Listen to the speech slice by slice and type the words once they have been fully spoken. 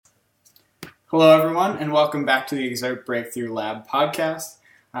Hello, everyone, and welcome back to the Exert Breakthrough Lab podcast.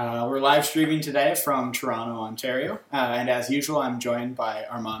 We're live streaming today from Toronto, Ontario, and as usual, I'm joined by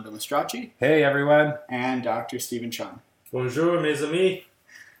Armando Mastracci. Hey, everyone. And Dr. Stephen Chung. Bonjour, mes amis.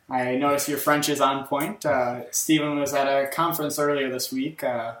 I notice your French is on point. Stephen was at a conference earlier this week.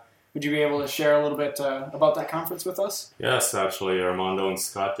 Would you be able to share a little bit about that conference with us? Yes, actually, Armando and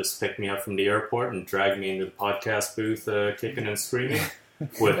Scott just picked me up from the airport and dragged me into the podcast booth, kicking and screaming,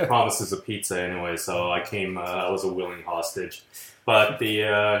 with promises of pizza anyway. So I came, I was a willing hostage. But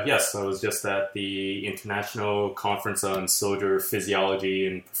yes, I was just at the International Conference on Soldier Physiology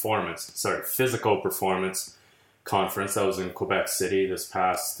and Physical Performance conference. That was in Quebec City this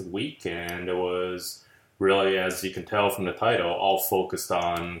past week, and it was really, as you can tell from the title, all focused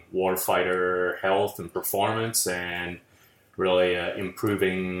on warfighter health and performance and really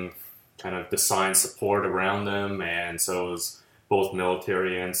improving kind of the science support around them. And so it was both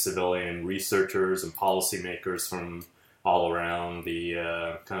military and civilian researchers and policymakers from all around the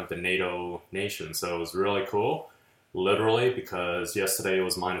kind of the NATO nation. So it was really cool, literally, because yesterday it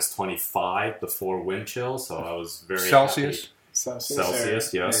was minus 25 before wind chill. So I was very Celsius. Happy.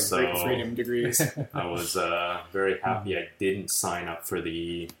 Celsius, yes. Great so freedom degrees. I was very happy I didn't sign up for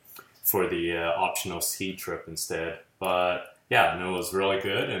the optional ski trip instead. But yeah, no, it was really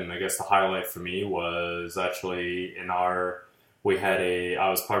good. And I guess the highlight for me was actually I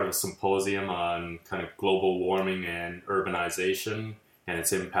was part of a symposium on kind of global warming and urbanization and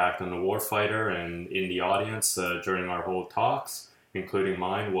its impact on the warfighter. And in the audience during our whole talks, including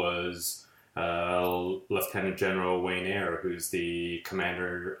mine, was Lieutenant General Wayne Eyre, who's the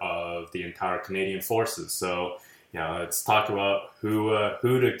commander of the entire Canadian Forces. So, let's talk about who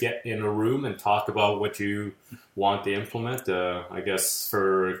to get in a room and talk about what you want to implement. I guess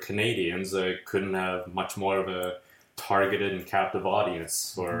for Canadians, I couldn't have much more of a targeted and captive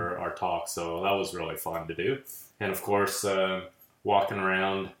audience for our talk. So that was really fun to do. And of course, walking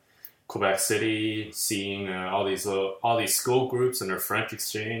around Quebec City, seeing all these school groups and their French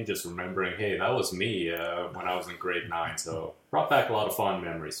exchange, just remembering, hey, that was me when I was in grade 9. So brought back a lot of fond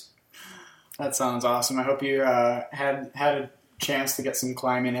memories. That sounds awesome. I hope you had a chance to get some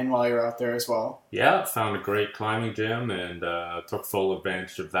climbing in while you were out there as well. Yeah, found a great climbing gym and took full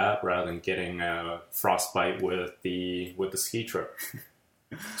advantage of that rather than getting frostbite with the ski trip.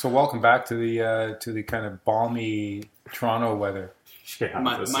 So welcome back to the kind of balmy Toronto weather. Yeah,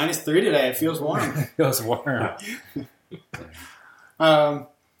 minus 3 today. It feels warm. It feels warm.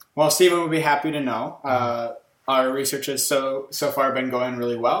 Well, Stephen would be happy to know. Our research has so far been going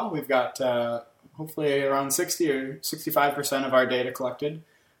really well. We've got hopefully around 60 or 65% of our data collected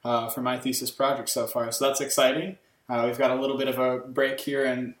for my thesis project so far. So that's exciting. We've got a little bit of a break here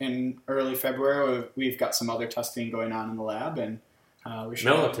in early February. We've got some other testing going on in the lab, and we should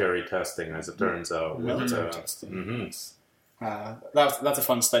military testing, as it turns out. Military testing. Mm-hmm. That's a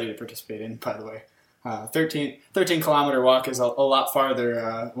fun study to participate in, by the way. 13 kilometer walk is a lot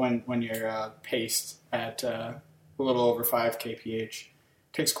farther when you're paced at a little over 5 kph.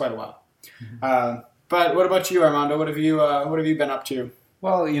 Takes quite a while. Mm-hmm. But what about you, Armando? What have you been up to?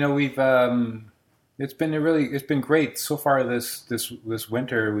 Well, we've it's been great so far this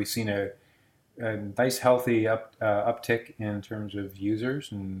winter. We've seen a nice healthy uptick in terms of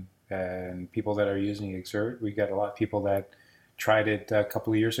users and people that are using Exert. We got a lot of people that tried it a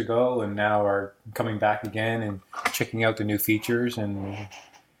couple of years ago and now are coming back again and checking out the new features, and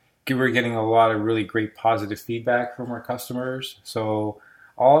we're getting a lot of really great positive feedback from our customers. So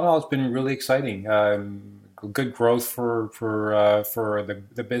all in all, it's been really exciting. Good growth for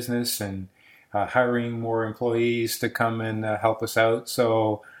the business, and hiring more employees to come and help us out.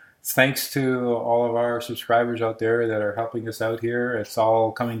 So thanks to all of our subscribers out there that are helping us out here. It's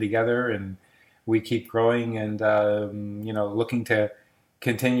all coming together, and we keep growing and, looking to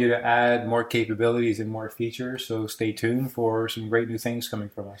continue to add more capabilities and more features. So stay tuned for some great new things coming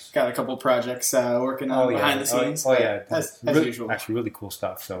from us. Got a couple projects working on behind the scenes. As usual. Actually, really cool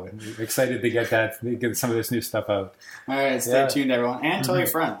stuff. So I'm excited to get some of this new stuff out. All right, stay tuned, everyone. And tell your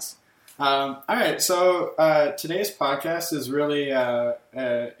friends. All right, so today's podcast is really,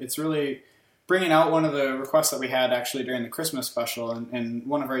 it's really bringing out one of the requests that we had actually during the Christmas special, and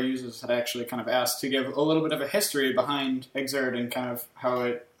one of our users had actually kind of asked to give a little bit of a history behind Exert and kind of how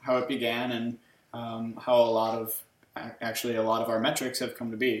it began and how a lot of our metrics have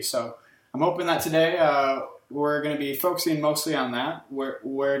come to be. So I'm hoping that today we're going to be focusing mostly on that.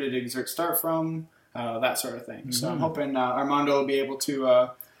 Where did Exert start from? That sort of thing. Mm-hmm. So I'm hoping Armando will be able to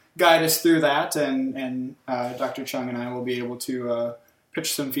guide us through that, and Dr. Chung and I will be able to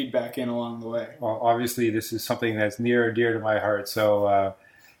pitch some feedback in along the way. Well, obviously, this is something that's near and dear to my heart. So,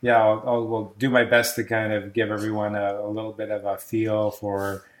 yeah, I'll do my best to kind of give everyone a little bit of a feel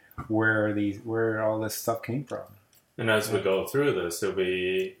for where all this stuff came from. And as we go through this, it'll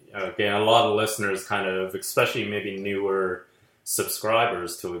be, again, a lot of listeners kind of, especially maybe newer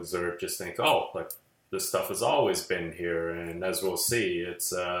subscribers to Exert, just think, oh, like this stuff has always been here. And as we'll see,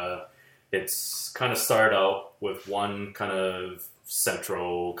 it's kind of started out with one kind of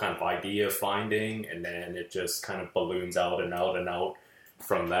central kind of idea finding, and then it just kind of balloons out and out and out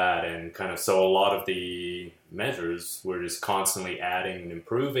from that. And kind of, so a lot of the measures we're just constantly adding and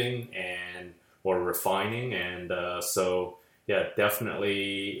improving or refining. And so, yeah,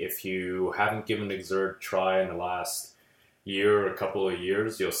 definitely if you haven't given Exert a try in the last year or a couple of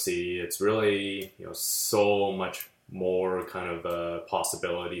years, you'll see it's really, so much more kind of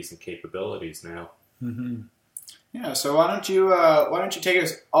possibilities and capabilities now. Mm-hmm. Yeah, so why don't you take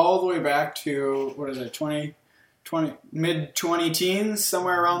us all the way back to, what is it, 20, mid-20 teens,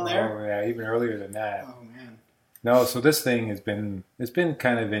 somewhere around there? Oh, yeah, even earlier than that. Oh, man. No, so this thing it's been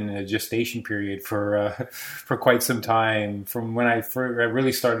kind of in a gestation period for quite some time. From when I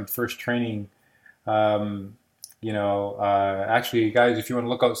really started first training, actually, guys, if you want to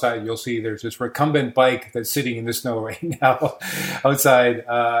look outside, you'll see there's this recumbent bike that's sitting in the snow right now outside,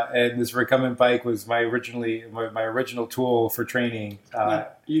 and this recumbent bike was my original tool for training.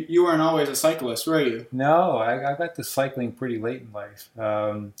 You weren't always a cyclist, were you? No, I got to cycling pretty late in life.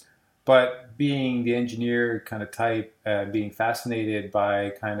 But being the engineer kind of type, being fascinated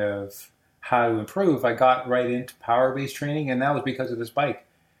by kind of how to improve, I got right into power-based training, and that was because of this bike.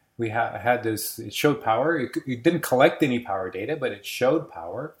 We had this, it showed power. It didn't collect any power data, but it showed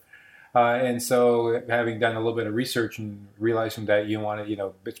power. And so having done a little bit of research and realizing that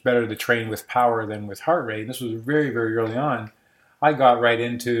it's better to train with power than with heart rate, and this was very, very early on, I got right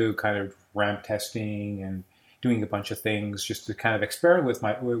into kind of ramp testing and doing a bunch of things just to kind of experiment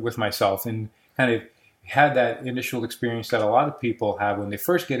with myself, and kind of had that initial experience that a lot of people have when they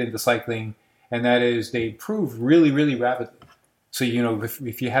first get into cycling, and that is they improve really, really rapidly. So,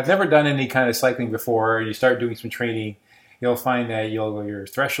 if you have never done any kind of cycling before and you start doing some training, you'll find that your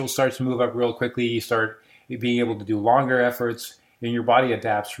threshold starts to move up real quickly. You start being able to do longer efforts, and your body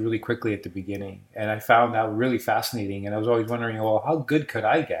adapts really quickly at the beginning. And I found that really fascinating. And I was always wondering, well, how good could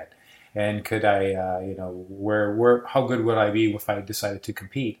I get? And could I, how good would I be if I decided to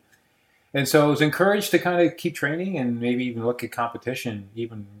compete? And so I was encouraged to kind of keep training and maybe even look at competition,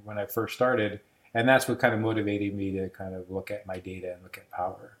 even when I first started. And that's what kind of motivated me to kind of look at my data and look at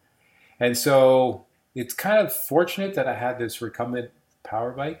power. And so it's kind of fortunate that I had this recumbent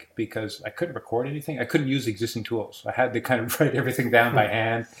power bike because I couldn't record anything. I couldn't use existing tools. I had to kind of write everything down by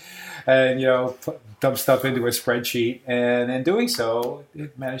hand and, dump stuff into a spreadsheet. And in doing so,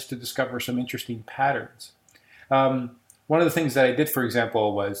 it managed to discover some interesting patterns. One of the things that I did, for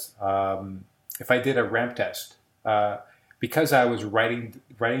example, was if I did a ramp test, because I was writing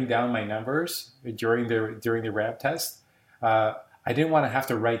down my numbers during the ramp test, I didn't want to have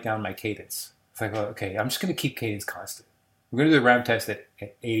to write down my cadence. It's like, okay, I'm just going to keep cadence constant. I'm going to do the ramp test at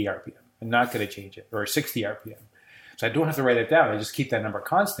 80 RPM. I'm not going to change it, or 60 RPM. So I don't have to write it down. I just keep that number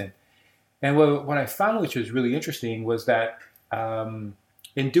constant. And what I found, which was really interesting, was that in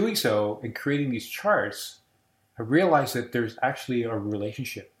doing so, in creating these charts, I realized that there's actually a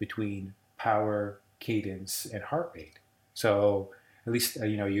relationship between power, cadence, and heart rate. So at least,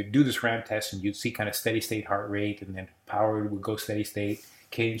 you do this ramp test and you'd see kind of steady state heart rate, and then power would go steady state,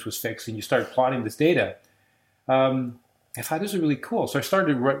 cadence was fixed, and you start plotting this data. I thought this was really cool. So I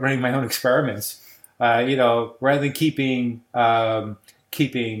started running my own experiments, rather than keeping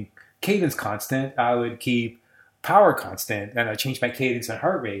cadence constant, I would keep power constant, and I changed my cadence and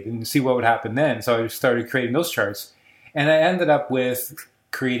heart rate and see what would happen then. So I started creating those charts, and I ended up with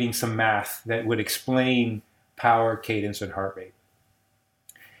creating some math that would explain power, cadence, and heart rate.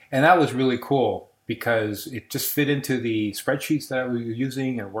 And that was really cool because it just fit into the spreadsheets that I was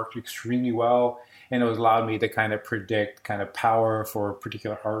using and worked extremely well. And it was allowed me to kind of predict kind of power for a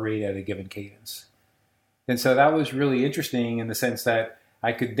particular heart rate at a given cadence. And so that was really interesting in the sense that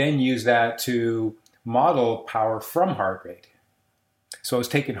I could then use that to model power from heart rate. So I was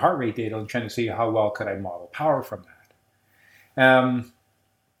taking heart rate data and trying to see how well could I model power from that.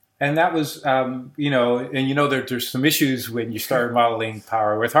 And that was, there's some issues when you start modeling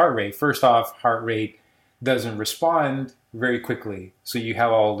power with heart rate. First off, heart rate doesn't respond very quickly. So you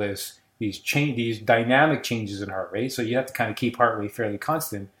have all these dynamic changes in heart rate. So you have to kind of keep heart rate fairly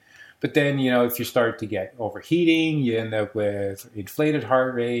constant. But then, if you start to get overheating, you end up with inflated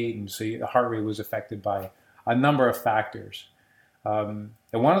heart rate. And so the heart rate was affected by a number of factors. And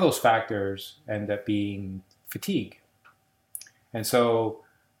one of those factors ended up being fatigue. And so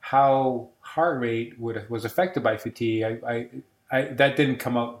how heart rate was affected by fatigue, I that didn't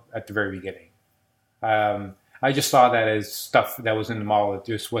come up at the very beginning. I just saw that as stuff that was in the model that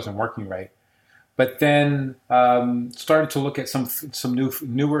just wasn't working right. But then started to look at some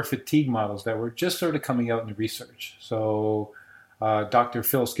newer fatigue models that were just sort of coming out in the research. So Dr.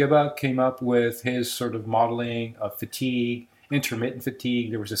 Phil Skiba came up with his sort of modeling of fatigue, intermittent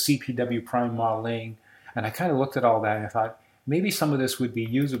fatigue. There was a CPW prime modeling. And I kind of looked at all that and I thought, maybe some of this would be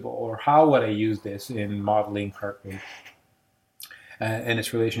usable, or how would I use this in modeling heart rate and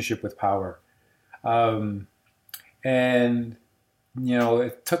its relationship with power. And, you know,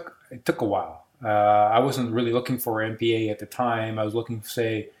 it took a while. I wasn't really looking for MPA at the time. I was looking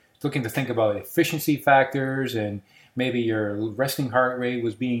to think about efficiency factors, and maybe your resting heart rate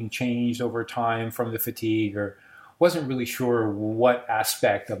was being changed over time from the fatigue, or wasn't really sure what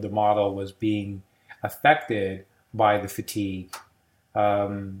aspect of the model was being affected by the fatigue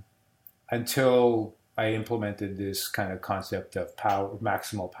until I implemented this kind of concept of power,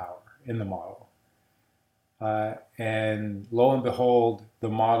 maximal power in the model. And lo and behold, the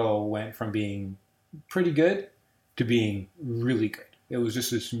model went from being pretty good to being really good. It was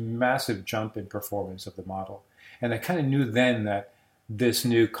just this massive jump in performance of the model. And I kind of knew then that this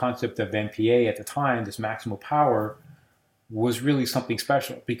new concept of MPA at the time, this maximal power, was really something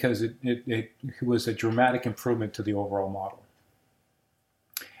special, because it was a dramatic improvement to the overall model.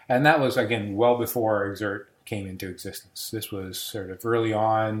 And that was, again, well before Xert came into existence. This was sort of early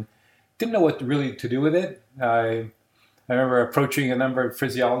on. Didn't know what really to do with it. I remember approaching a number of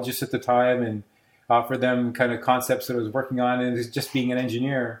physiologists at the time and offered them kind of concepts that I was working on. And just being an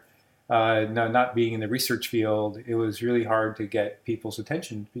engineer, not being in the research field, it was really hard to get people's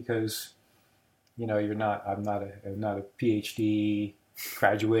attention, because, you know, I'm not a PhD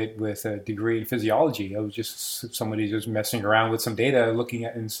graduate with a degree in physiology. I was just somebody just messing around with some data, looking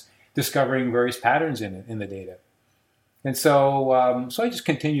at and discovering various patterns in the data. And so I just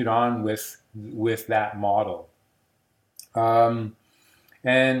continued on with that model. And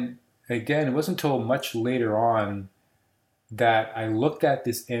again, it wasn't until much later on that I looked at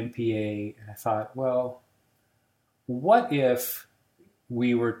this MPA and I thought, well, what if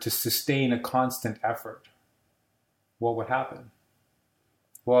we were to sustain a constant effort? What would happen?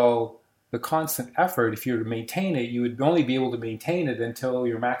 Well, the constant effort, if you were to maintain it, you would only be able to maintain it until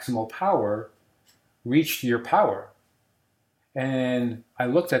your maximal power reached your power. And I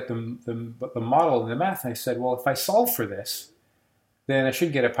looked at the model and the math, and I said, well, if I solve for this, then I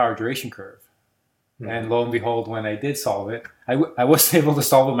should get a power duration curve. Mm-hmm. And lo and behold, when I did solve it, I wasn't able to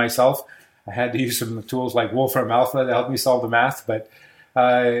solve it myself. I had to use some tools like Wolfram Alpha to help me solve the math, but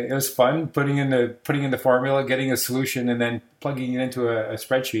it was fun putting in the formula, getting a solution, and then plugging it into a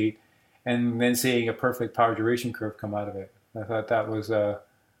spreadsheet, and then seeing a perfect power duration curve come out of it. I thought that was a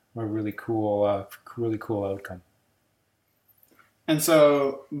really cool outcome. And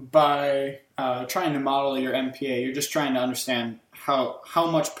so by trying to model your MPA, you're just trying to understand how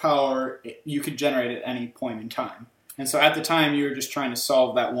much power you could generate at any point in time. And so at the time, you were just trying to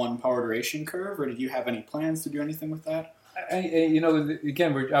solve that one power duration curve, or did you have any plans to do anything with that? I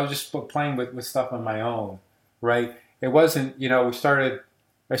was just playing with stuff on my own, right? It wasn't, I started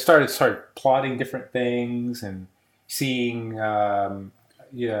plotting different things and seeing,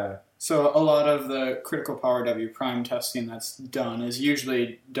 So a lot of the critical power W prime testing that's done is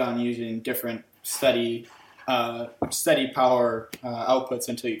usually done using different steady power outputs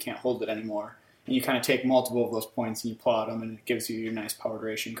until you can't hold it anymore. And you kind of take multiple of those points and you plot them, and it gives you your nice power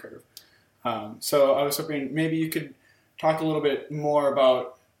duration curve. So I was hoping maybe you could talk a little bit more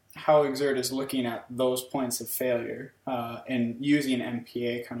about how Xert is looking at those points of failure and using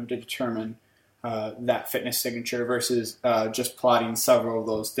MPA kind of to determine that fitness signature versus just plotting several of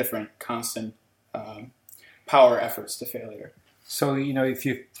those different constant power efforts to failure. So, if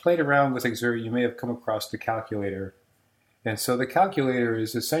you've played around with Xert, you may have come across the calculator. And so the calculator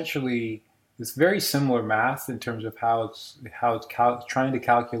is essentially this very similar math in terms of how it's trying to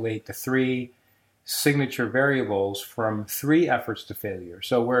calculate the three signature variables from three efforts to failure.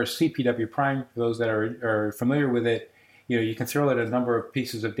 So whereas CPW prime, for those that are familiar with it, you can throw out a number of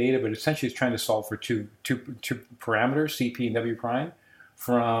pieces of data, but essentially it's trying to solve for two parameters, CP and W prime,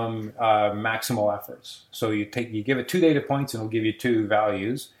 from maximal efforts. So you give it 2 data points and it'll give you 2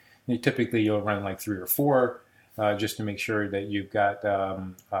 values. And typically you'll run like 3 or 4 just to make sure that you've got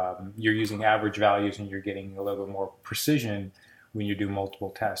you're using average values and you're getting a little bit more precision when you do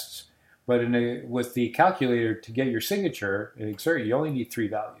multiple tests. But with the calculator, to get your signature in Xert, you only need 3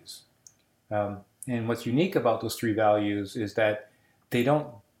 values. And what's unique about those 3 values is that they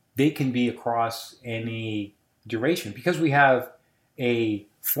can be across any duration. Because we have a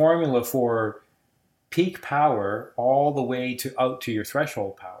formula for peak power all the way to out to your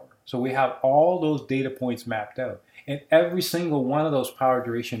threshold power. So we have all those data points mapped out. And every single one of those power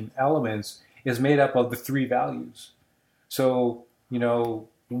duration elements is made up of the 3 values. So,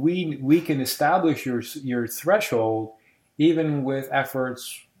 we can establish your threshold even with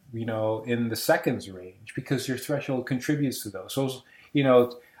efforts, in the seconds range, because your threshold contributes to those. So,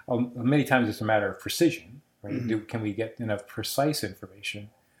 many times it's a matter of precision, right? Mm-hmm. Can we get enough precise information?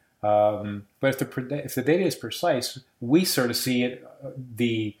 But if the data is precise, we sort of see it,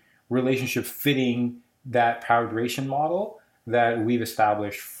 the relationship fitting that power duration model that we've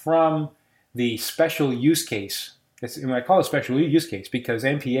established from the special use case. I call it special use case because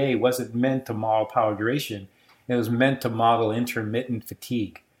MPA wasn't meant to model power duration. It was meant to model intermittent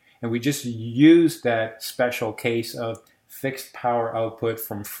fatigue. And we just used that special case of fixed power output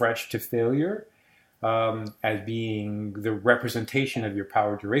from fresh to failure as being the representation of your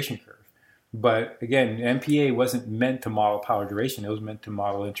power duration curve. But again, MPA wasn't meant to model power duration. It was meant to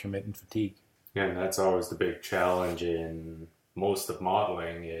model intermittent fatigue. Yeah, and that's always the big challenge in most of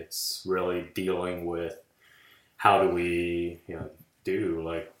modeling. It's really dealing with how do we do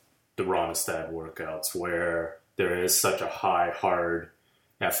like the Ronestad workouts where there is such a high hard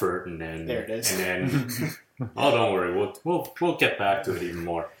effort and then there it is. And then oh, don't worry, we'll get back to it even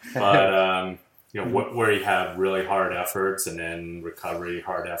more. But where you have really hard efforts and then recovery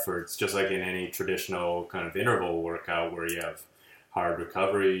hard efforts, just like in any traditional kind of interval workout where you have hard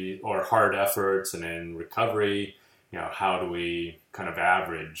recovery or hard efforts and then recovery, how do we kind of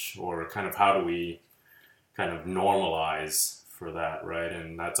average or kind of how do we kind of normalize for that, right?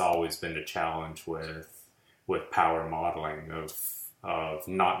 And that's always been the challenge with power modeling of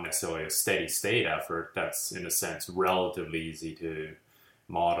not necessarily a steady state effort. That's in a sense relatively easy to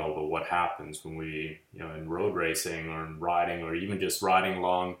model, but what happens when we, in road racing or in riding or even just riding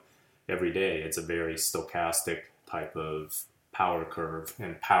along every day, it's a very stochastic type of power curve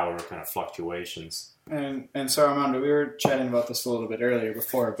and power kind of fluctuations. And so Armando, we were chatting about this a little bit earlier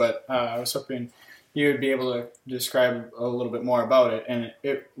before, but I was hoping you would be able to describe a little bit more about it. And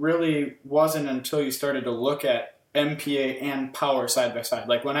it really wasn't until you started to look at MPA and power side by side.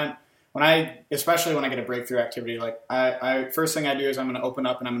 Like when I especially when I get a breakthrough activity, like I first thing I do is I'm going to open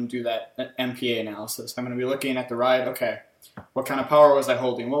up and I'm going to do that MPA analysis. I'm going to be looking at the ride. Okay, what kind of power was I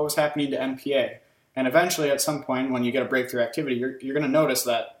holding? What was happening to MPA? And eventually, at some point, when you get a breakthrough activity, you're going to notice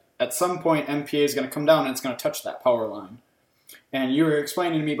that at some point MPA is going to come down and it's going to touch that power line. And you were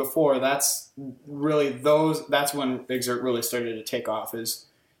explaining to me before that's when Exert really started to take off, is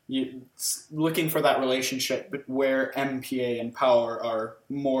you looking for that relationship where MPA and power are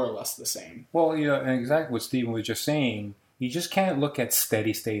more or less the same. Well, and exactly what Stephen was just saying, you just can't look at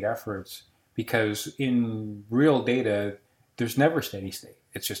steady state efforts because in real data, there's never steady state.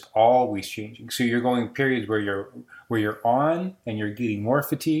 It's just always changing. So you're going periods where you're on and you're getting more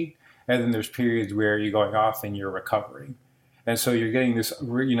fatigue, and then there's periods where you're going off and you're recovering. And so you're getting this,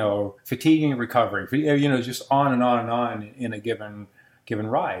 fatiguing, recovering, just on and on and on in a given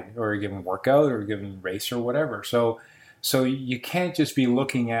ride or a given workout or a given race or whatever. So you can't just be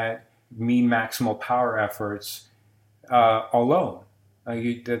looking at mean maximal power efforts alone.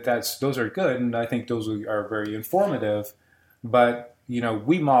 Those are good, and I think those are very informative. But we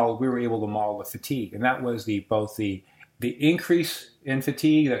were able to model the fatigue, and that was both the increase in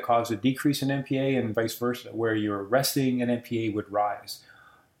fatigue that caused a decrease in MPA and vice versa, where you're resting and MPA would rise.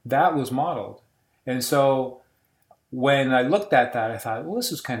 That was modeled. And so when I looked at that, I thought, well,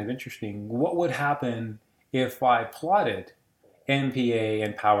 this is kind of interesting. What would happen if I plotted MPA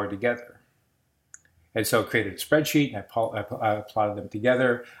and power together? And so I created a spreadsheet, and I plotted them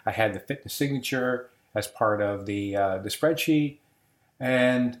together. I had the fitness signature as part of the spreadsheet.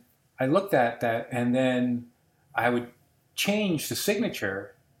 And I looked at that, and then I would change the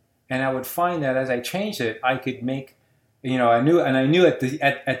signature, and I would find that as I changed it, I could make, I knew at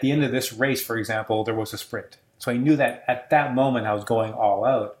the end of this race, for example, there was a sprint. So I knew that at that moment I was going all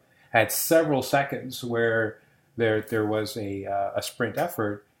out. I had several seconds where there was a sprint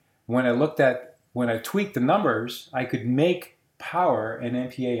effort. When I tweaked the numbers, I could make power and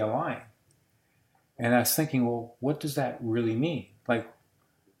MPA align. And I was thinking, well, what does that really mean?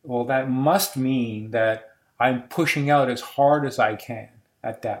 That must mean that I'm pushing out as hard as I can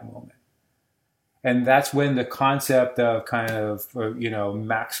at that moment. And that's when the concept of kind of,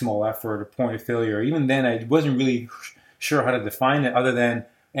 maximal effort or point of failure, even then I wasn't really sure how to define it other than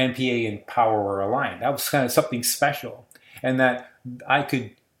MPA and power were aligned. That was kind of something special. And that I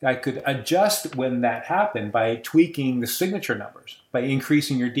could adjust when that happened by tweaking the signature numbers. By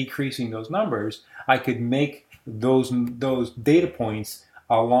increasing or decreasing those numbers, I could make those data points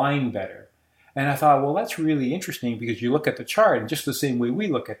align better. And I thought, well, that's really interesting because you look at the chart, and just the same way we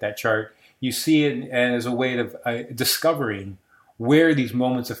look at that chart, you see it as a way of discovering where these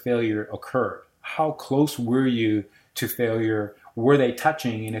moments of failure occurred. How close were you to failure? Were they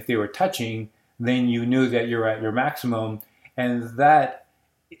touching? And if they were touching, then you knew that you're at your maximum. And that,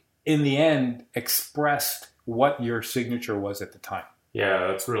 in the end, expressed what your signature was at the time. Yeah,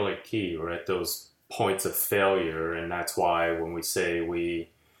 that's really key, right? Those points of failure. And that's why when we say we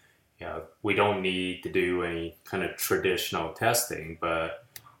don't need to do any kind of traditional testing, but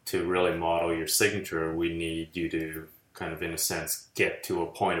to really model your signature, we need you to kind of, in a sense, get to a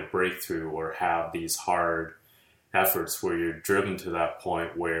point of breakthrough or have these hard efforts where you're driven to that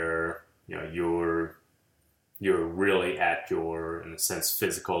point where you're really at your, in a sense,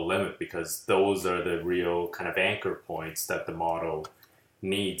 physical limit, because those are the real kind of anchor points that the model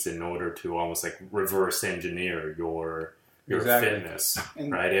needs in order to almost like reverse engineer your fitness,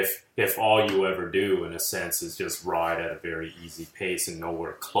 right? If all you ever do, in a sense, is just ride at a very easy pace and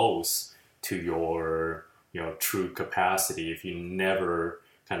nowhere close to your true capacity, if you never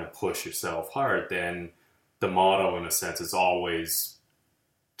kind of push yourself hard, then the model, in a sense, is always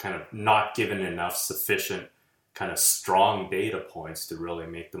kind of not given enough sufficient kind of strong data points to really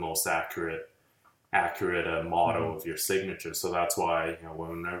make the most accurate model of your signature. So that's why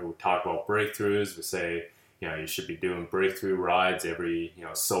whenever we talk about breakthroughs, we say you should be doing breakthrough rides every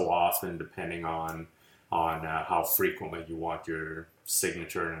so often, depending on how frequently you want your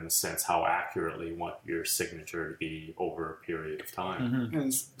signature, and in a sense how accurately you want your signature to be over a period of time.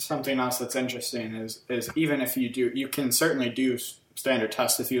 And something else that's interesting is even if you can certainly do standard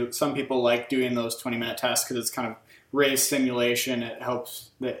tests. Some people like doing those 20-minute tests because it's kind of raised stimulation. It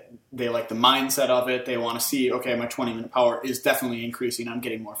helps that they like the mindset of it. They want to see, okay, my 20-minute power is definitely increasing. I'm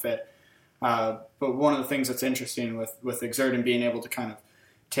getting more fit. But one of the things that's interesting with Exert and being able to kind of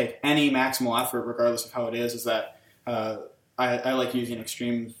take any maximal effort, regardless of how it is that I like using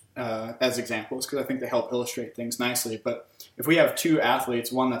extremes as examples because I think they help illustrate things nicely. But if we have two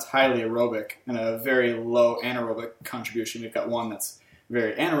athletes, one that's highly aerobic and a very low anaerobic contribution, we've got one that's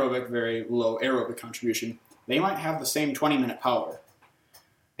very anaerobic, very low aerobic contribution, they might have the same 20-minute power.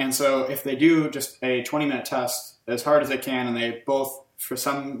 And so if they do just a 20-minute test as hard as they can, and they both, for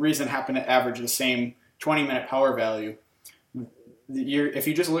some reason, happen to average the same 20-minute power value, if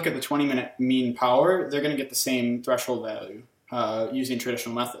you just look at the 20-minute mean power, they're going to get the same threshold value using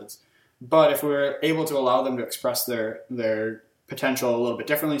traditional methods. But if we're able to allow them to express their potential a little bit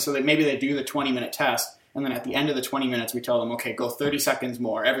differently, so that maybe they do the 20-minute test, and then at the end of the 20 minutes, we tell them, okay, go 30 seconds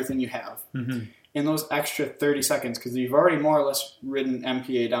more, everything you have. Mm-hmm. In those extra 30 seconds, because you've already more or less ridden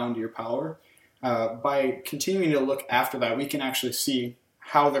MPA down to your power, by continuing to look after that, we can actually see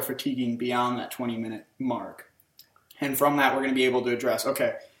how they're fatiguing beyond that 20-minute mark. And from that, we're going to be able to address,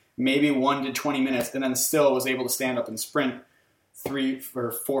 okay, maybe one did 20 minutes and then still was able to stand up and sprint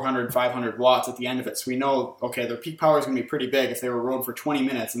 400, 500 watts at the end of it. So we know, okay, their peak power is going to be pretty big if they were rode for 20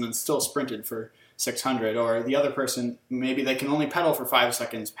 minutes and then still sprinted for 600. Or the other person, maybe they can only pedal for 5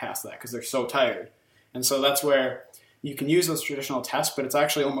 seconds past that because they're so tired. And so that's where you can use those traditional tests, but it's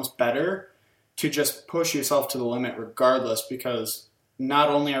actually almost better to just push yourself to the limit regardless, because not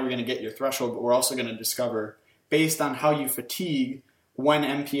only are we going to get your threshold, but we're also going to discover, based on how you fatigue, when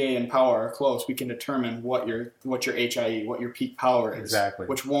MPA and power are close, we can determine what your HIE, what your peak power is, exactly,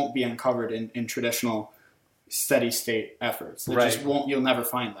 which won't be uncovered in traditional steady state efforts. Right. Just won't. You'll never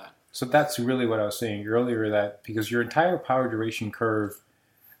find that. So that's really what I was saying earlier, that because your entire power duration curve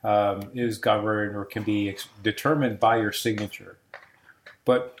is governed or can be determined by your signature,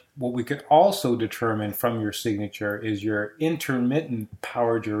 but what we could also determine from your signature is your intermittent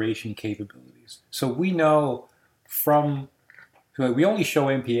power duration capabilities. So we know we only show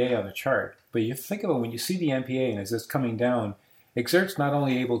MPA on the chart, but you think about when you see the MPA and as it's coming down, Exert's not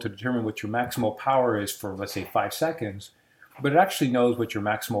only able to determine what your maximal power is for, let's say, 5 seconds, but it actually knows what your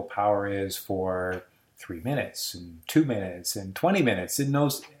maximal power is for 3 minutes and 2 minutes and 20 minutes. It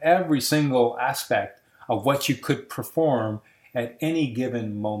knows every single aspect of what you could perform at any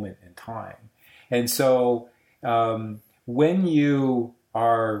given moment in time. And so when you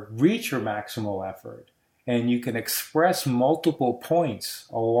reach your maximal effort, and you can express multiple points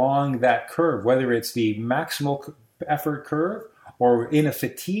along that curve, whether it's the maximal effort curve or in a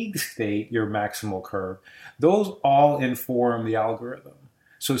fatigue state, your maximal curve, those all inform the algorithm.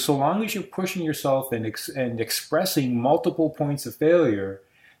 So long as you're pushing yourself and expressing multiple points of failure,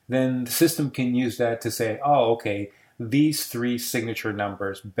 then the system can use that to say, oh, okay, these 3 signature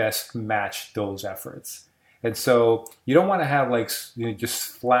numbers best match those efforts. And so you don't want to have just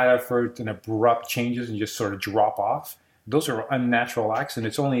flat effort and abrupt changes and just sort of drop off. those are unnatural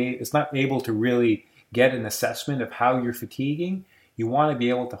accidents. It's not able to really get an assessment of how you're fatiguing. You want to be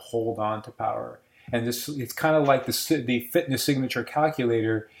able to hold on to power. And it's kind of like the fitness signature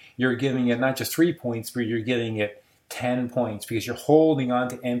calculator. You're giving it not just 3 points, but you're giving it 10 points because you're holding on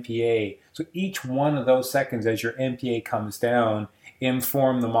to MPA. So each one of those seconds as your MPA comes down,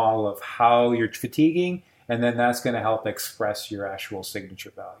 inform the model of how you're fatiguing, and then that's going to help express your actual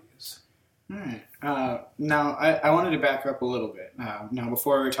signature values. All right. Now, I wanted to back up a little bit. Now,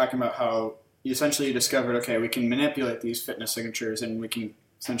 before we were talking about how you essentially discovered, okay, we can manipulate these fitness signatures and we can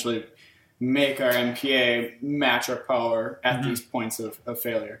essentially make our MPA match our power at these points of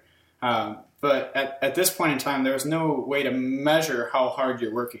failure. But at this point in time, there was no way to measure how hard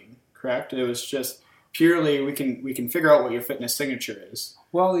you're working, correct? It was just purely we can figure out what your fitness signature is.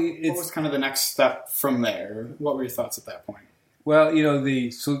 Well, what was kind of the next step from there? What were your thoughts at that point? Well,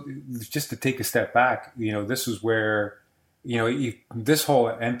 so just to take a step back, this is where, this whole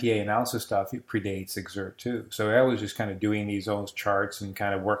MPA analysis stuff, it predates Xert too. So I was just kind of doing these old charts and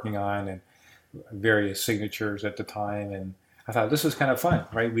kind of working on and various signatures at the time. And I thought this was kind of fun,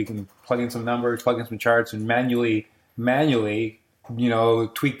 right? We can plug in some numbers, plug in some charts, and manually,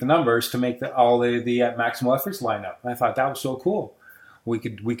 tweak the numbers to make all the maximal efforts line up. And I thought that was so cool. We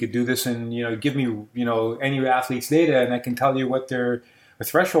could do this and give me any athlete's data, and I can tell you what their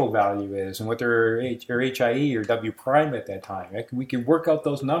threshold value is and what their HIE or W prime at that time. We could work out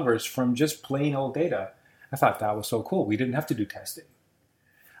those numbers from just plain old data. I thought that was so cool. We didn't have to do testing,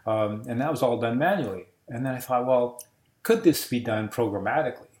 and that was all done manually. And then I thought, well, could this be done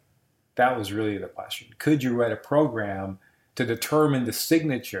programmatically? That was really the question. Could you write a program to determine the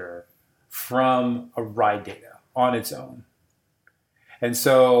signature from a ride data on its own? And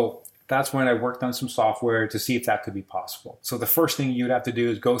so that's when I worked on some software to see if that could be possible. So the first thing you'd have to do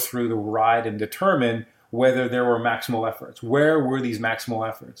is go through the ride and determine whether there were maximal efforts. Where were these maximal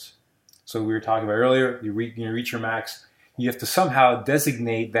efforts? So we were talking about earlier, you reach your max. You have to somehow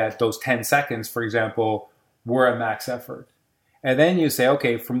designate that those 10 seconds, for example, were a max effort. And then you say,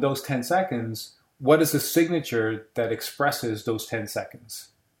 okay, from those 10 seconds, what is the signature that expresses those 10 seconds?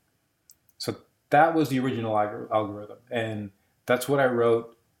 So that was the original algorithm. And that's what I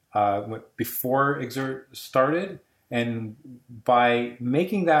wrote before Xert started. And by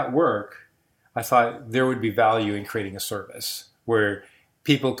making that work, I thought there would be value in creating a service where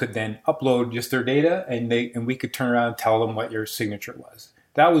people could then upload just their data and we could turn around and tell them what your signature was.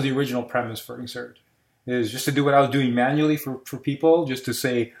 That was the original premise for Xert. Is just to do what I was doing manually for people, just to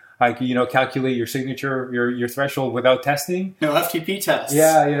say, calculate your signature, your threshold without testing. No FTP tests.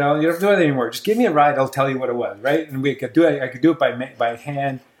 Yeah, you don't have to do it anymore. Just give me a ride, I'll tell you what it was, right? And I could do it by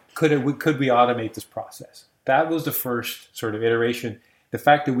hand. Could we automate this process? That was the first sort of iteration. The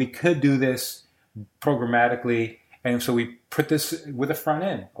fact that we could do this programmatically, and so we put this with a front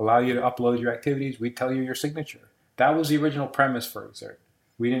end, allow you to upload your activities. We tell you your signature. That was the original premise for Xert.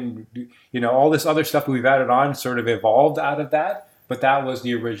 We didn't do, all this other stuff that we've added on sort of evolved out of that, but that was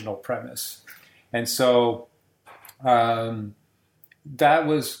the original premise. And so that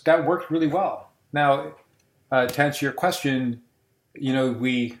worked really well. Now, to answer your question,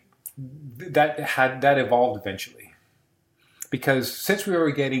 that evolved eventually. Because since we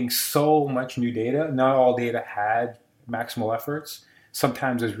were getting so much new data, not all data had maximal efforts.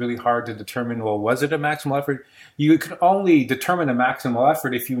 Sometimes it's really hard to determine, well, was it a maximal effort? You can only determine a maximal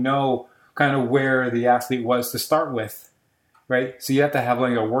effort if you know kind of where the athlete was to start with, right? So you have to have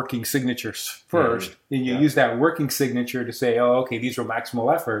like a working signature first, and you use that working signature to say, oh, okay, these were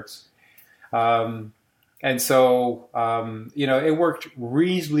maximal efforts. And so, it worked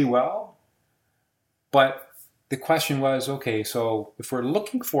reasonably well. But the question was, okay, so if we're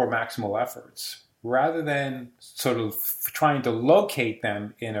looking for maximal efforts, rather than sort of trying to locate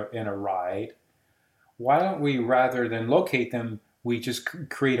them in a ride, why don't we, rather than locate them, we just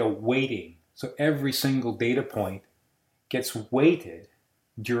create a weighting. So every single data point gets weighted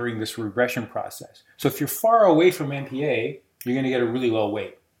during this regression process. So if you're far away from MPA, you're going to get a really low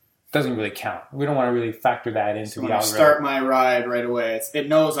weight. Doesn't really count. We don't want to really factor that into the algorithm. When I start my ride right away, it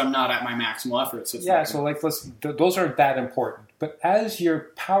knows I'm not at my maximal effort. So those aren't that important. But as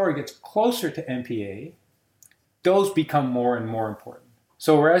your power gets closer to MPA, those become more and more important.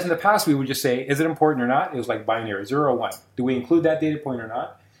 So whereas in the past we would just say, is it important or not? It was like binary, 0 or 1. Do we include that data point or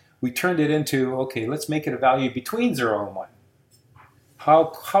not? We turned it into, okay, let's make it a value between 0 and 1.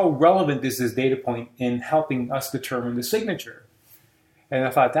 How relevant is this data point in helping us determine the signature? And I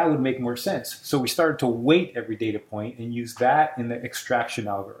thought that would make more sense. So we started to weight every data point and use that in the extraction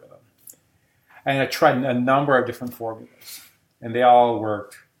algorithm. And I tried a number of different formulas, and they all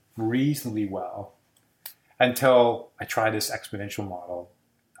worked reasonably well. until I tried this exponential model.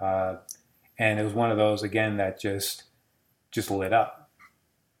 And it was one of those, again, that just lit up.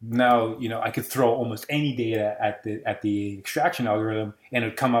 Now, I could throw almost any data at the extraction algorithm, and it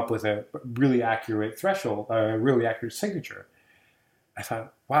would come up with a really accurate threshold, a really accurate signature. I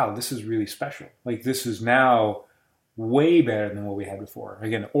thought, wow, this is really special. Like, this is now way better than what we had before.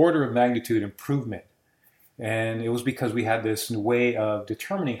 Again, order of magnitude improvement. And it was because we had this way of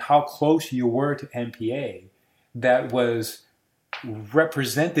determining how close you were to MPA that was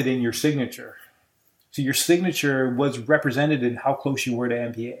represented in your signature. So your signature was represented in how close you were to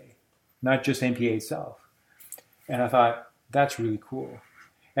MPA, not just MPA itself. And I thought, that's really cool.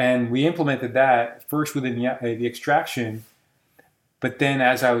 And we implemented that first within the extraction, but then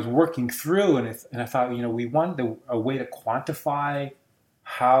as I was working through, and I thought, we wanted a way to quantify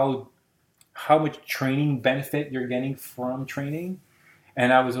how much training benefit you're getting from training.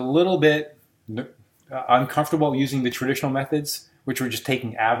 And I was a little bit uncomfortable using the traditional methods, which were just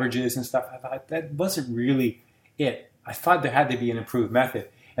taking averages and stuff. I thought that wasn't really it. I thought there had to be an improved method.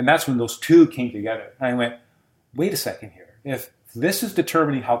 And that's when those two came together. And I went, wait a second here. If this is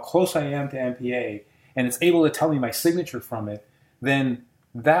determining how close I am to MPA, and it's able to tell me my signature from it, then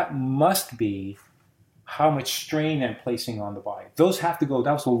that must be how much strain I'm placing on the body. Those have to go.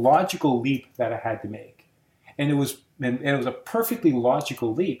 That was a logical leap that I had to make. And it was a perfectly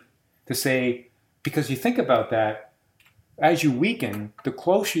logical leap to say, because you think about that, as you weaken, the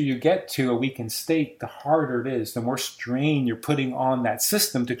closer you get to a weakened state, the harder it is, the more strain you're putting on that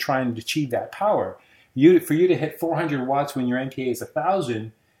system to try and achieve that power. For you to hit 400 watts when your MPA is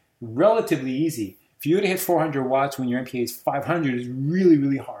 1,000, relatively easy. For you to hit 400 watts when your MPA is 500 is really,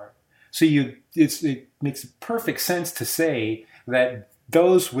 really hard. So it makes perfect sense to say that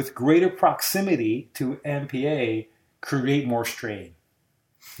those with greater proximity to MPA create more strain.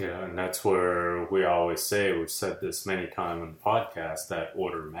 Yeah, and that's where we always say, we've said this many times on the podcast, that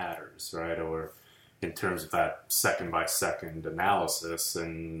order matters, right? Or in terms of that second-by-second analysis.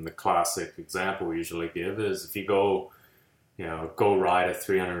 And the classic example we usually give is if you go ride at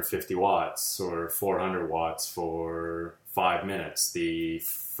 350 watts or 400 watts for 5 minutes, the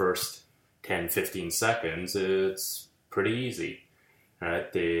first 10, 15 seconds, it's pretty easy,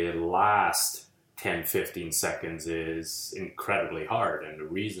 right? The last 10, 15 seconds is incredibly hard. And the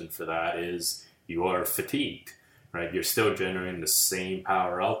reason for that is you are fatigued, right? You're still generating the same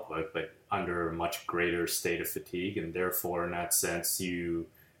power output, but under a much greater state of fatigue. And therefore, in that sense, you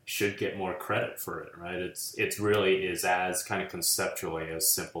should get more credit for it, right? It's really is as kind of conceptually as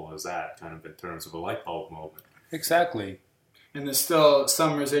simple as that, kind of in terms of a light bulb moment. Exactly. And there's still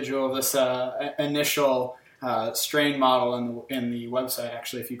some residual of this initial strain model in the website.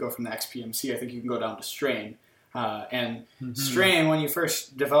 Actually, if you go from the XPMC, I think you can go down to strain. Strain, when you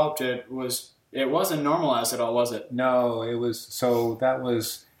first developed it, wasn't normalized at all, was it? No, it was. So that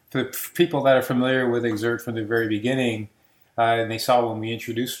was, for the people that are familiar with Xert from the very beginning, and they saw when we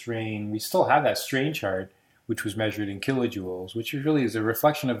introduced strain, we still have that strain chart, which was measured in kilojoules, which really is a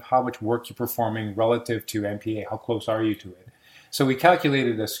reflection of how much work you're performing relative to MPA. How close are you to it? So we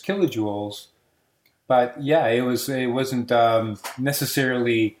calculated as kilojoules. But yeah, it wasn't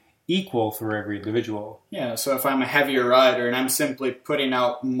necessarily equal for every individual. Yeah, so if I'm a heavier rider and I'm simply putting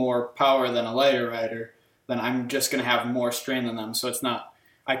out more power than a lighter rider, then I'm just going to have more strain than them. So it's not,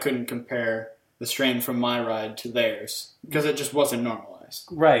 I couldn't compare the strain from my ride to theirs because it just wasn't normalized.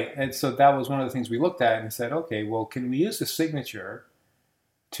 Right, and so that was one of the things we looked at and said, okay, well, can we use the signature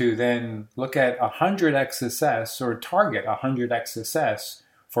to then look at 100 XSS or target 100 XSS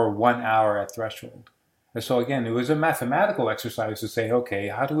for 1 hour at threshold? And so again, it was a mathematical exercise to say, okay,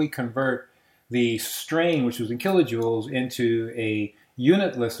 how do we convert the strain, which was in kilojoules, into a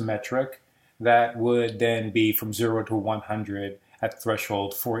unitless metric that would then be from 0 to 100 at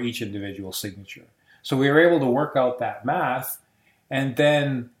threshold for each individual signature? So we were able to work out that math. And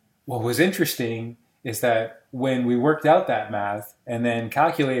then what was interesting is that when we worked out that math and then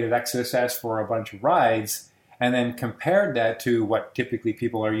calculated XSS for a bunch of rides, and then compared that to what typically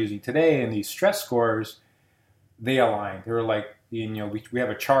people are using today in these stress scores, they aligned. They were like, we have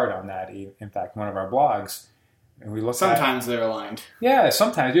a chart on that, in fact, one of our blogs. And we looked sometimes they're aligned. Yeah,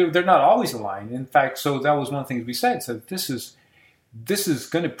 sometimes. They're not always aligned. In fact, so that was one of the things we said. So this is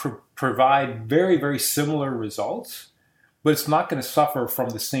going to provide very, very similar results, but it's not going to suffer from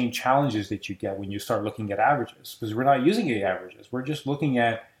the same challenges that you get when you start looking at averages, because we're not using any averages. We're just looking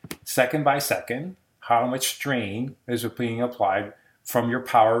at second by second, how much strain is being applied from your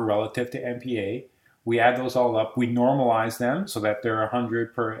power relative to MPA. We add those all up. We normalize them so that they're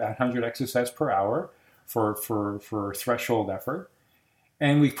 100 XSS per hour for threshold effort.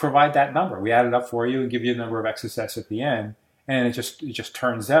 and we provide that number. We add it up for you and give you a number of XSS at the end. And it just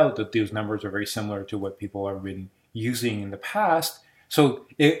turns out that those numbers are very similar to what people have been using in the past. So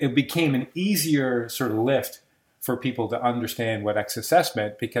it became an easier sort of lift for people to understand what XSS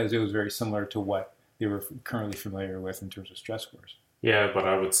meant because it was very similar to what they were currently familiar with in terms of stress scores. Yeah, but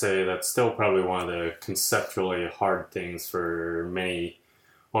I would say that's still probably one of the conceptually hard things for many,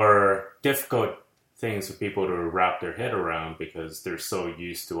 or difficult things for people to wrap their head around because they're so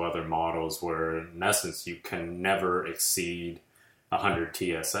used to other models where, in essence, you can never exceed 100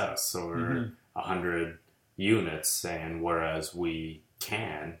 TSS or 100 units, and whereas we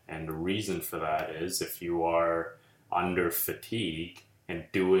can, and the reason for that is if you are under fatigue and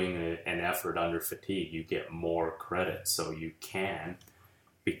doing an effort under fatigue, you get more credit. So you can,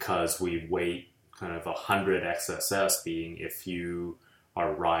 because we weight kind of 100 XSS being if you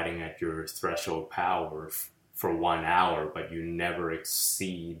are riding at your threshold power for 1 hour, but you never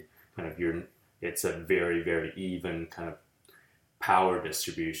exceed kind of it's a very, very even kind of power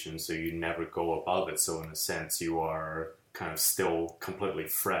distribution, so you never go above it. So in a sense, you are kind of still completely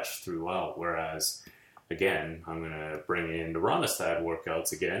fresh throughout. Whereas, again, I'm going to bring in the Ronestad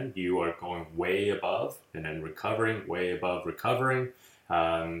workouts again. You are going way above and then recovering, way above recovering.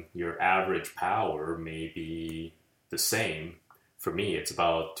 Your average power may be the same. For me, it's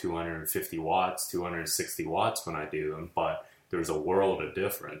about 250 watts, 260 watts when I do them, but there's a world of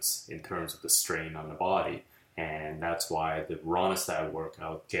difference in terms of the strain on the body. And that's why the Ronestad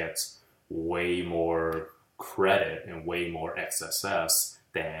workout gets way more credit and way more XSS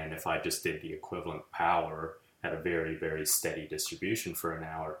than if I just did the equivalent power at a very, very steady distribution for an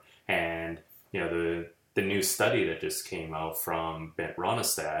hour. And, the new study that just came out from Bent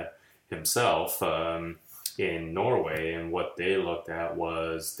Ronestad himself, in Norway, and what they looked at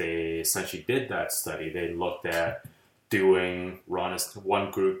was they essentially did that study. They looked at doing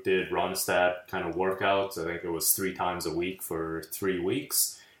one group did Ronestad kind of workouts. I think it was 3 times a week for 3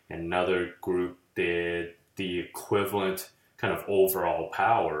 weeks. Another group did the equivalent kind of overall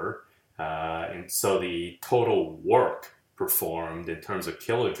power. And so the total work performed in terms of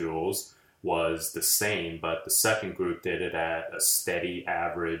kilojoules was the same, but the second group did it at a steady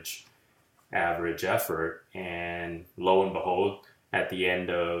average effort, and lo and behold, at the end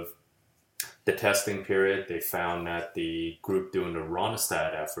of the testing period, they found that the group doing the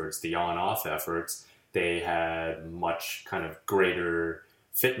Ronestad efforts, the on-off efforts, they had much kind of greater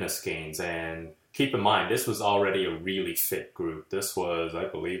fitness gains. And keep in mind, this was already a really fit group. This was, I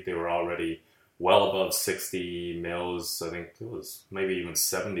believe, they were already well above 60 mils. I think it was maybe even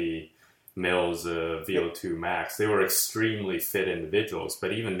 70 mils of VO2 max. They were extremely fit individuals,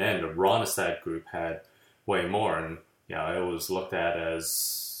 but even then the Ronestad group had way more. And it was looked at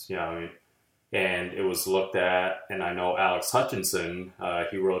as and it was looked at, and I know Alex Hutchinson,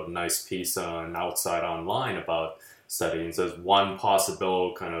 he wrote a nice piece on Outside Online about studying. He says one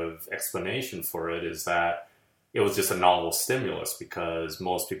possible kind of explanation for it is that it was just a novel stimulus, because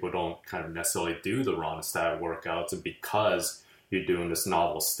most people don't kind of necessarily do the Ronestad workouts, and because you're doing this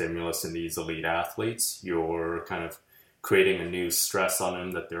novel stimulus in these elite athletes, you're kind of creating a new stress on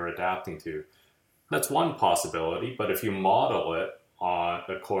them that they're adapting to. That's one possibility, but if you model it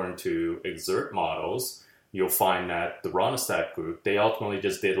according to exert models, you'll find that the Ronestad group, they ultimately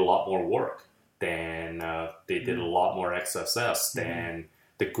just did a lot more work than they did a lot more XSS than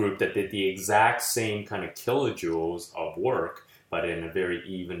the group that did the exact same kind of kilojoules of work, but in a very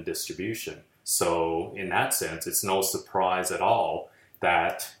even distribution. So in that sense, it's no surprise at all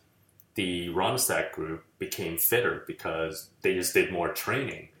that the Ronestad group became fitter because they just did more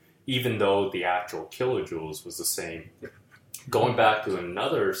training, even though the actual kilojoules was the same. Going back to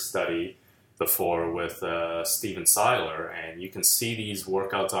another study before with Steven Seiler, and you can see these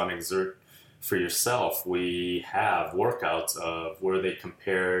workouts on Exert for yourself. We have workouts of where they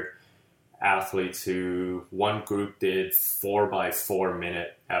compared athletes who, one group did 4x4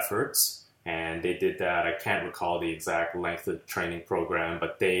 minute efforts, and they did that, I can't recall the exact length of the training program,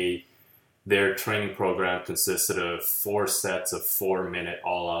 but their training program consisted of 4 sets of 4-minute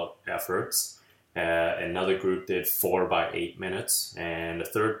all-out efforts. Another group did 4x8 minutes, and a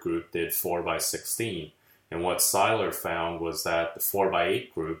third group did 4x16. And what Seiler found was that the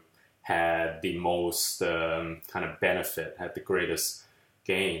 4x8 group had the most kind of benefit, had the greatest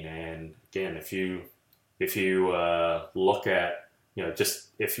gain. And again, if you look at, just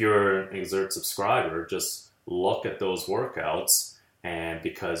if you're an Exert subscriber, just look at those workouts, and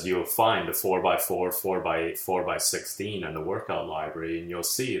because you'll find the 4x4, 4x8, 4x16 in the workout library, and you'll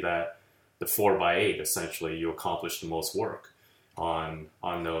see that the 4x8, essentially, you accomplish the most work on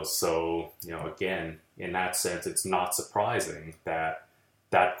those. So, again, in that sense, it's not surprising that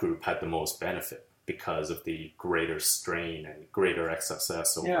that group had the most benefit because of the greater strain and greater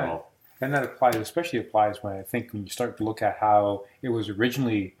XSS overall. Yeah. And that especially applies when you start to look at how it was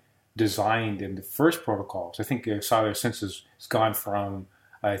originally designed in the first protocols. I think Cellular Synthesis has gone from,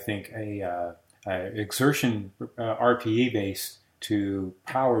 I think, a exertion RPE based to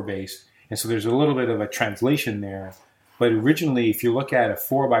power based, and so there's a little bit of a translation there. But originally, if you look at a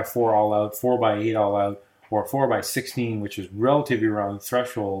 4x4 all out, 4x8 all out, or 4x16, which is relatively around the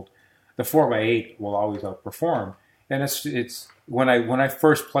threshold, the 4x8 will always outperform. And it's when I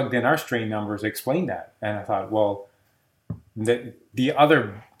first plugged in our strain numbers, I explained that, and I thought, well, the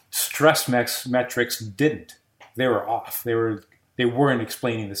other stress metrics didn't. They were off. They weren't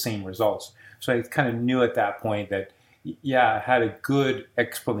explaining the same results. So I kind of knew at that point that, yeah, I had a good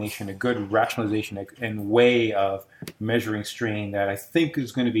explanation, a good rationalization and way of measuring strain that I think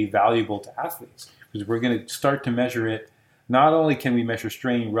is going to be valuable to athletes, because we're going to start to measure it. Not only can we measure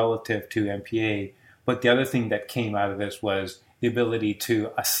strain relative to MPA, but the other thing that came out of this was the ability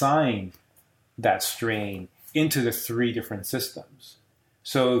to assign that strain into the 3 different systems.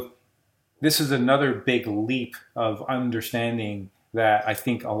 So this is another big leap of understanding that I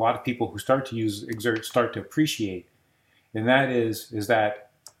think a lot of people who start to use Xert start to appreciate. And that is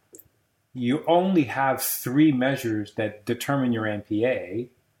that you only have 3 measures that determine your MPA.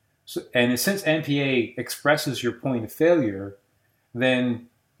 So, and since MPA expresses your point of failure, then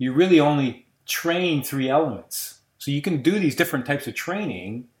you really only train 3 elements. So you can do these different types of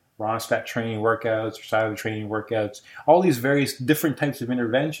training, Ronstadt training workouts or Cellular training workouts, all these various different types of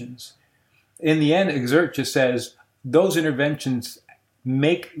interventions. In the end, Xert just says those interventions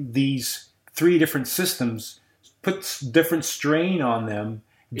make these 3 different systems, puts different strain on them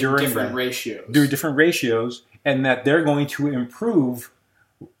during different ratios, and that they're going to improve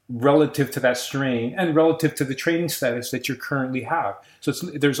relative to that strain and relative to the training status that you currently have. So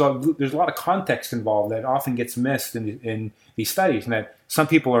there's a lot of context involved that often gets missed in these studies, and that some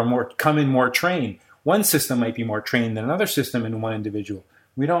people come in more trained. One system might be more trained than another system in one individual.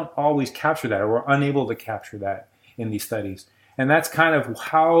 We don't always capture that, or we're unable to capture that in these studies. And that's kind of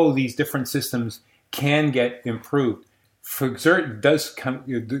how these different systems can get improved. For Xert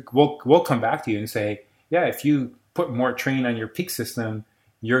we'll come back to you and say, yeah, if you put more train on your peak system,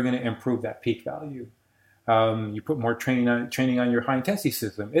 you're going to improve that peak value. You put more training on your high intensity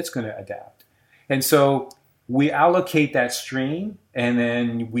system, it's going to adapt. And so we allocate that strain, and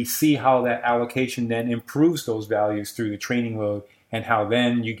then we see how that allocation then improves those values through the training load, and how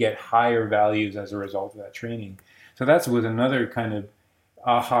then you get higher values as a result of that training. So that was another kind of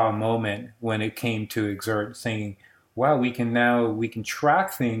aha moment when it came to Xert, saying, wow, we can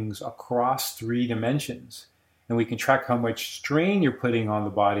track things across 3 dimensions, and we can track how much strain you're putting on the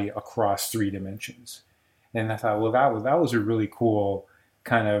body across 3 dimensions. And I thought, well, that was a really cool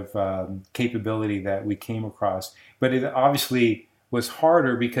kind of capability that we came across. But it obviously was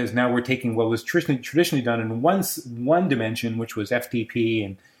harder because now we're taking what was traditionally done in one dimension, which was FTP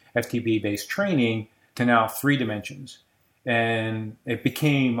and FTP-based training, to now 3 dimensions. And it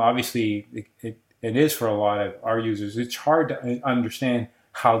became, obviously, it is for a lot of our users, it's hard to understand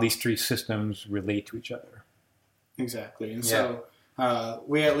how these 3 systems relate to each other. Exactly. And so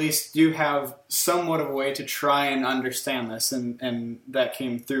we at least do have somewhat of a way to try and understand this, and that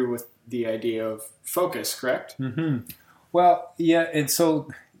came through with the idea of focus, correct? Mm-hmm. Well, yeah, and so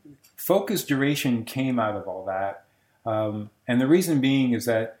focus duration came out of all that. And the reason being is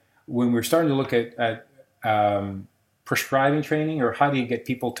that when we're starting to look at prescribing training, or how do you get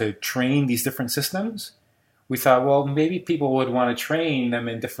people to train these different systems, we thought, well, maybe people would want to train them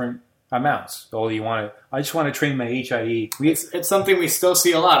in different amounts. So I just want to train my HIE. It's something we still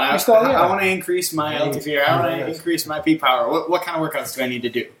see a lot. I want to increase my LTP, or I want to increase my peak power. What kind of workouts do I need to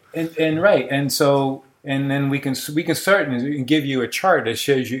do? And right, and then we can start and give you a chart that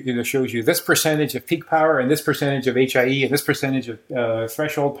shows you this percentage of peak power and this percentage of HIE and this percentage of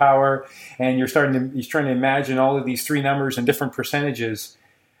threshold power, and you're trying to imagine all of these 3 numbers and different percentages.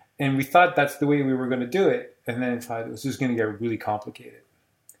 And we thought that's the way we were going to do it, and then thought it was just going to get really complicated.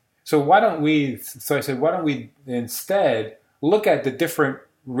 So I said, why don't we instead look at the different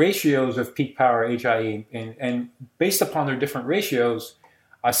ratios of peak power, HIE, and based upon their different ratios,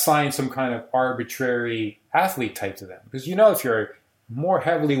 assign some kind of arbitrary athlete type to them. Because if you're more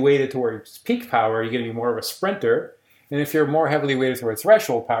heavily weighted towards peak power, you're going to be more of a sprinter. And if you're more heavily weighted towards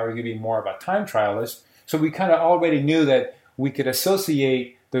threshold power, you're going to be more of a time trialist. So we kind of already knew that we could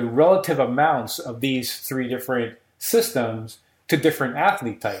associate the relative amounts of these 3 different systems to different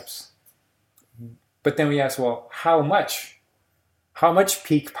athlete types. But then we asked, well, how much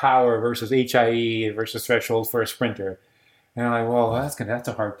peak power versus HIE versus threshold for a sprinter? And I'm like, well, that's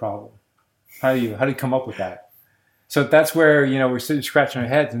a hard problem. How do you come up with that? So that's where, we're sitting scratching our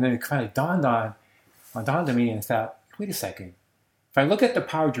heads, and then it kind of dawned on me, and I thought, wait a second. If I look at the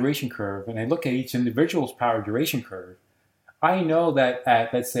power duration curve and I look at each individual's power duration curve, I know that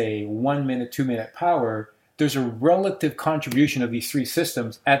at, let's say, 1 minute, 2 minute power, there's a relative contribution of these three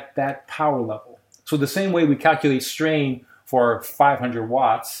systems at that power level. So the same way we calculate strain for 500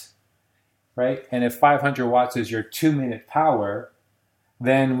 watts, right? And if 500 watts is your 2 minute power,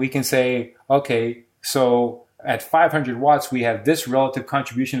 then we can say, okay, so at 500 watts, we have this relative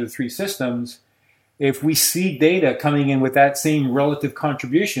contribution to the three systems. If we see data coming in with that same relative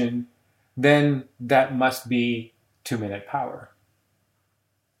contribution, then that must be 2 minute power.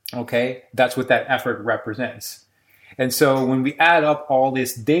 Okay, that's what that effort represents. And so when we add up all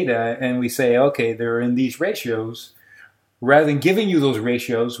this data and we say, okay, they're in these ratios, rather than giving you those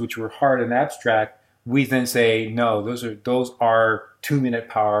ratios, which were hard and abstract, we then say, no, those are 2 minute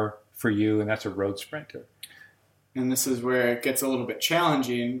power for you, and that's a road sprinter. And this is where it gets a little bit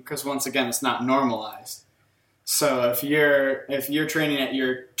challenging because once again, it's not normalized. So if you're training at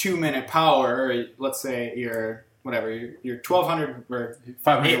your 2 minute power, or let's say your 1200 or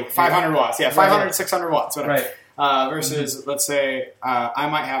 500 watts, 500, 600 watts, whatever. Right. Versus let's say I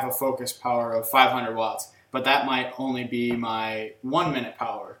might have a focus power of 500 watts, but that might only be my 1 minute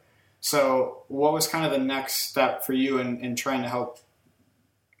power. So what was kind of the next step for you in trying to help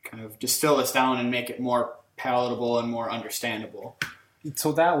kind of distill this down and make it more palatable and more understandable?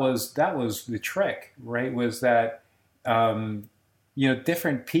 So that was the trick, right? Was that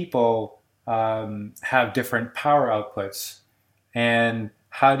different people have different power outputs, and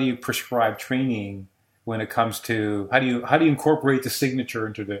how do you prescribe training when it comes to how do you incorporate the signature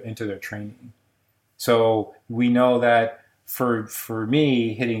into their training? So we know that for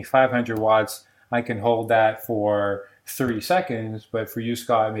me, hitting 500 watts, I can hold that for 30 seconds, but for you,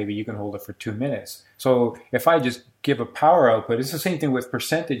 Scott, maybe you can hold it for 2 minutes. So if I just give a power output, it's the same thing with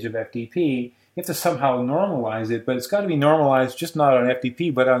percentage of FDP. You have to somehow normalize it, but it's got to be normalized just not on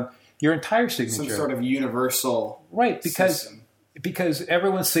FDP, but on your entire signature. Some sort of universal system. Because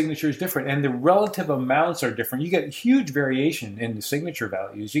everyone's signature is different, and the relative amounts are different. You get huge variation in the signature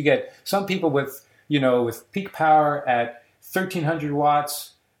values. You get some people with peak power at 1,300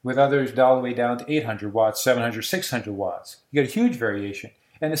 watts, with others all the way down to 800 watts, 700, 600 watts. You get a huge variation.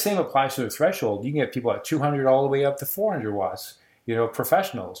 And the same applies to the threshold. You can get people at 200 all the way up to 400 watts,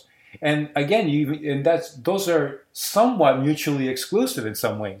 professionals. And again, those are somewhat mutually exclusive in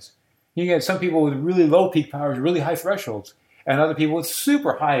some ways. You get some people with really low peak powers, really high thresholds, and other people with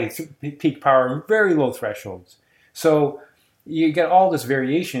super high peak power and very low thresholds. So you get all this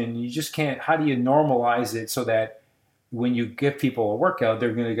variation. You just can't, how do you normalize it so that when you give people a workout,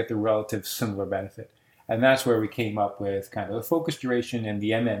 they're going to get the relative similar benefit? And that's where we came up with kind of the focus duration and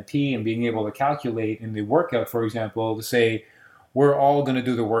the MMP, and being able to calculate in the workout, for example, to say, we're all going to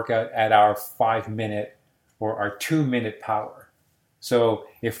do the workout at our 5 minute or our 2 minute power. So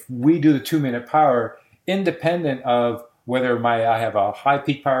if we do the 2 minute power, independent of whether I have a high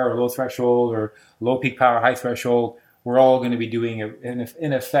peak power or low threshold, or low peak power, high threshold, we're all going to be doing,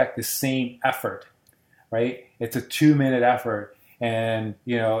 in effect, the same effort, right? It's a 2 minute effort. And,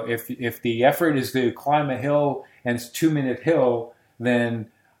 if the effort is to climb a hill and it's a 2 minute hill, then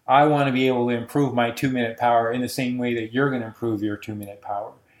I want to be able to improve my 2 minute power in the same way that you're going to improve your 2 minute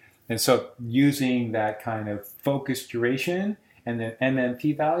power. And so using that kind of focus duration and the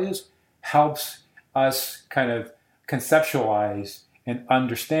MMP values helps us kind of conceptualize and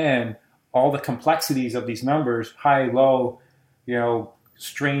understand all the complexities of these numbers, high, low,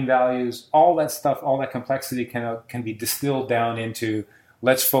 strain values, all that stuff, all that complexity can be distilled down into,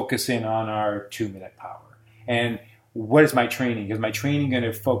 let's focus in on our 2 minute power. And what is my training? Is my training going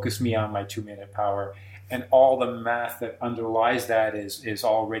to focus me on my 2 minute power? And all the math that underlies that is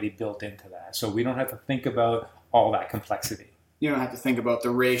already built into that. So we don't have to think about all that complexity. You don't have to think about the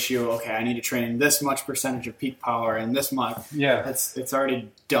ratio. Okay, I need to train this much percentage of peak power and this much. Yeah. It's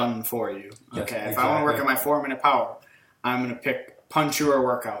already done for you. Yes, okay, exactly. If I want to work at my 4 minute power, I'm going to pick puncher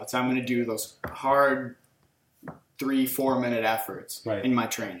workouts. I'm going to do those hard 3-4 minute efforts in my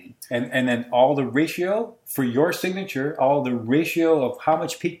training. And then all the ratio for your signature, all the ratio of how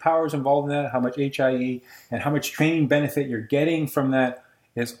much peak power is involved in that, how much HIE, and how much training benefit you're getting from that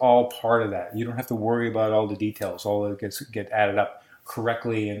is all part of that. You don't have to worry about all the details. All of it get added up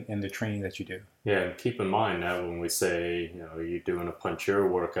correctly in the training that you do. Yeah, and keep in mind that when we say, you're doing a puncher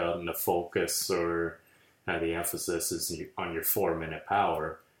workout and the focus or the emphasis is on your 4 minute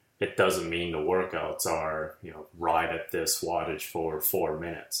power, it doesn't mean the workouts are, right at this wattage for 4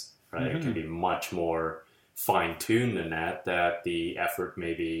 minutes, right? Mm-hmm. It can be much more fine tuned than that, that the effort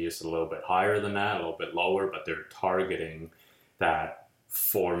may be just a little bit higher than that, a little bit lower, but they're targeting that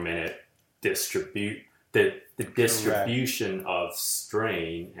 4-minute the distribution of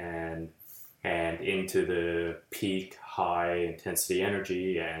strain and into the peak high intensity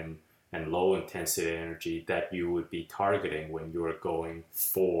energy and low intensity energy that you would be targeting when you're going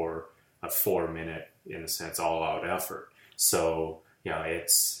for a 4-minute, in a sense, all out effort. So,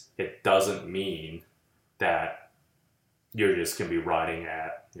 it doesn't mean that you're just going to be riding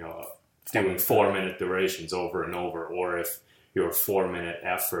at, doing 4-minute durations over and over, or if your 4-minute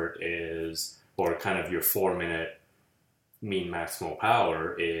effort is, or kind of your 4-minute mean maximal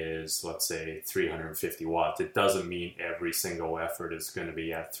power is, let's say, 350 watts. It doesn't mean every single effort is going to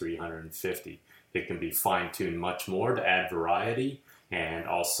be at 350. It can be fine-tuned much more to add variety and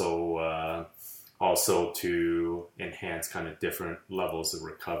also to enhance kind of different levels of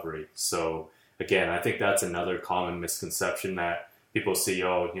recovery. So again, I think that's another common misconception that people see,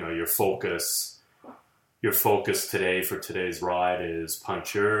 your focus today for today's ride is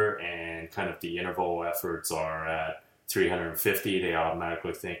puncher and kind of the interval efforts are at 350. They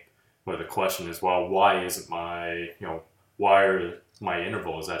automatically think, well, the question is, well, why are my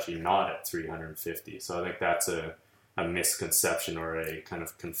intervals actually not at 350? So I think that's a misconception or a kind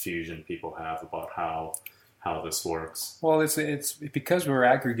of confusion people have about how this works. Well, it's because we're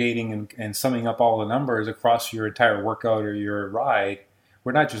aggregating and summing up all the numbers across your entire workout or your ride.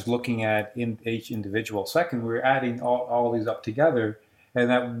 We're not just looking at in each individual second. We're adding all these up together,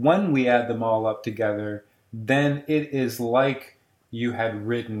 and that when we add them all up together, then it is like you had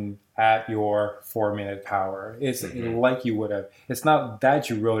ridden at your 4-minute power. It's like you would have. It's not that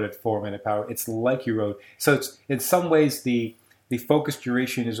you rode at 4-minute power. It's like you rode. So it's in some ways the focus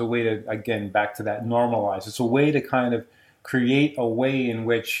duration is a way to, again, back to that, normalize. It's a way to kind of create a way in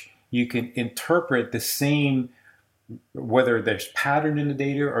which you can interpret the same, whether there's pattern in the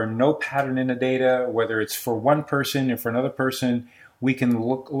data or no pattern in the data, whether it's for one person or for another person. We can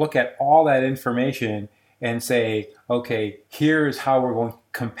look at all that information and say, okay, here's how we're going to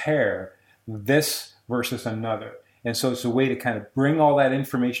compare this versus another. And so it's a way to kind of bring all that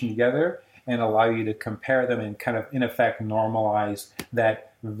information together and allow you to compare them and kind of, in effect, normalize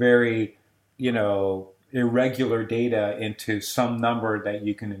that very, irregular data into some number that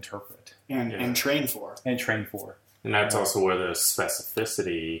you can interpret. And train for. And that's also where the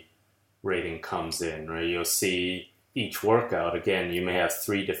specificity rating comes in, right? You'll see each workout, again, you may have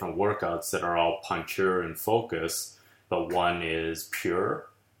 3 different workouts that are all puncher and focus, but one is pure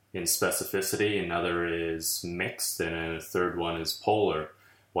in specificity, another is mixed, and then a third one is polar.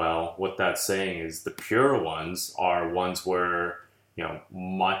 Well, what that's saying is the pure ones are ones where,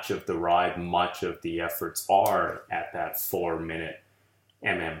 much of the ride, much of the efforts are at that 4-minute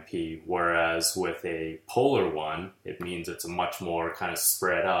MMP, whereas with a polar one, it means it's much more kind of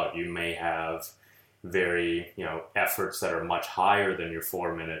spread out. You may have very, efforts that are much higher than your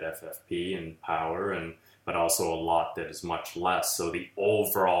 4-minute FFP and power, but also a lot that is much less. So the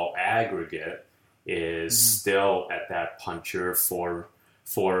overall aggregate is still at that puncher 4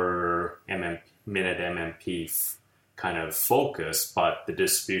 minute MMP kind of focus, but the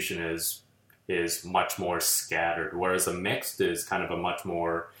distribution is much more scattered. Whereas a mixed is kind of a much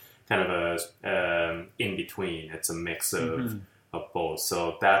more kind of a in between. It's a mix of both.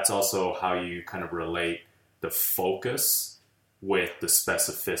 So that's also how you kind of relate the focus with the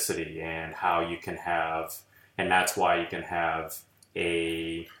specificity and how you can have, and that's why you can have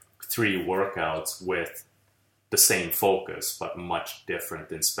 3 workouts with the same focus, but much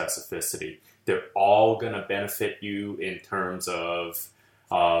different in specificity. They're all going to benefit you in terms of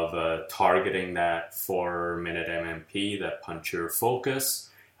targeting that 4-minute MMP, that puncher focus.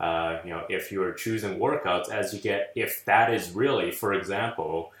 If you're choosing workouts as you get, if that is really, for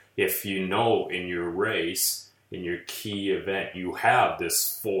example, if in your race, in your key event, you have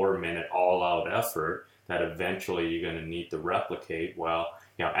this 4-minute all-out effort that eventually you're going to need to replicate, well,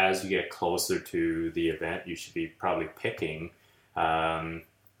 as you get closer to the event, you should be probably picking,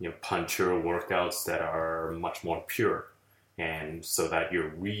 puncher workouts that are much more pure, and so that you're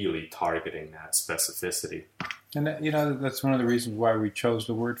really targeting that specificity. And that's one of the reasons why we chose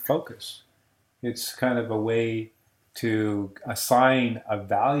the word focus. It's kind of a way to assign a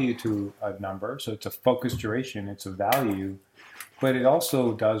value to a number. So it's a focus duration, it's a value, but it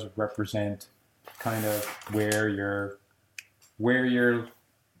also does represent kind of where you're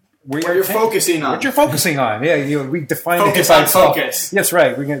focusing on. What you're focusing on. Yeah, we defined focus it by on itself. focus. Yes,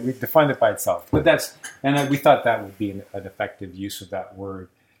 right. We defined it by itself. But we thought that would be an effective use of that word.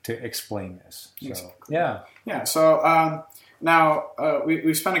 to explain this. So, Exactly. yeah. Yeah. So now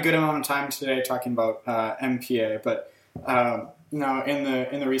we spent a good amount of time today talking about MPA, but now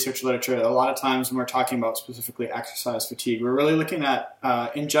in the research literature, a lot of times when we're talking about specifically exercise fatigue, we're really looking at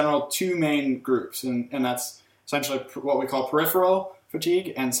in general two main groups, and that's essentially what we call peripheral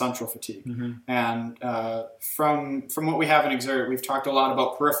fatigue and central fatigue. Mm-hmm. And from what we have in Exert, we've talked a lot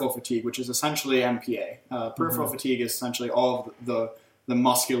about peripheral fatigue, which is essentially MPA. Peripheral fatigue is essentially all of the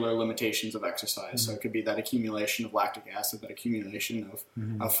muscular limitations of exercise. So it could be that accumulation of lactic acid, that accumulation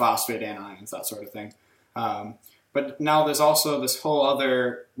of phosphate anions, that sort of thing. But now there's also this whole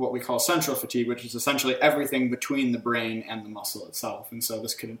other, what we call central fatigue, which is essentially everything between the brain and the muscle itself. And so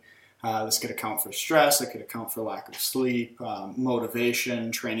this could account for stress, it could account for lack of sleep,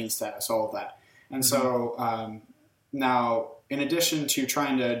 motivation, training status, all of that. And so now, in addition to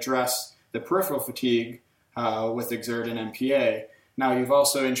trying to address the peripheral fatigue with Exert and MPA, now you've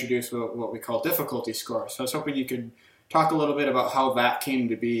also introduced what we call difficulty score. So I was hoping you could talk a little bit about how that came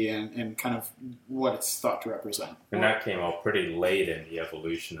to be and kind of what it's thought to represent. And that came out pretty late in the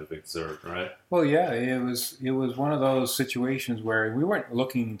evolution of Exert, right? Well, yeah, it was one of those situations where we weren't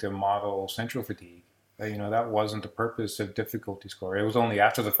looking to model central fatigue. That wasn't the purpose of difficulty score. It was only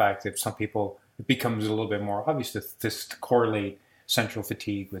after the fact that some people, it becomes a little bit more obvious to correlate central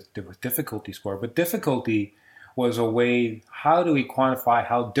fatigue with difficulty score. But difficulty was a way, how do we quantify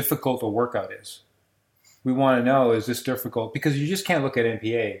how difficult a workout is? We want to know, is this difficult? Because you just can't look at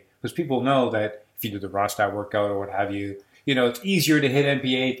MPA. Because people know that if you do the raw style workout or what have you, it's easier to hit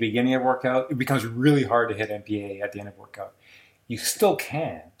MPA at the beginning of a workout. It becomes really hard to hit MPA at the end of a workout. You still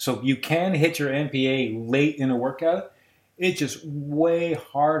can. So you can hit your MPA late in a workout. It's just way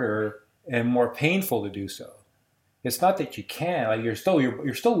harder and more painful to do so. It's not that you can. Like you're still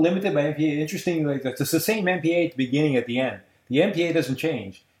limited by MPA. Interestingly, like it's the same MPA at the beginning, at the end. The MPA doesn't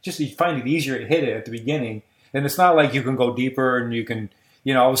change. Just you find it easier to hit it at the beginning, and it's not like you can go deeper and you can,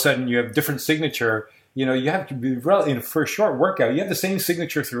 all of a sudden you have different signature. You have to be for a short workout. You have the same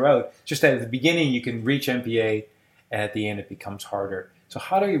signature throughout. Just at the beginning you can reach MPA, and at the end it becomes harder. So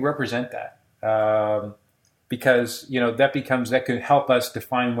how do you represent that? Because that could help us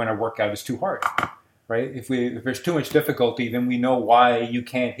define when a workout is too hard, right? If there's too much difficulty, then we know why you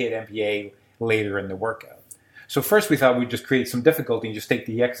can't hit MPA later in the workout. So first we thought we'd just create some difficulty and just take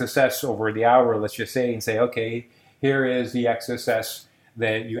the XSS over the hour, let's just say, and say, okay, here is the XSS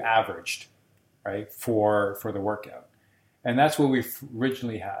that you averaged, right, for the workout. And that's what we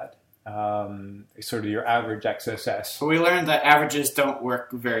originally had, sort of your average XSS. But we learned that averages don't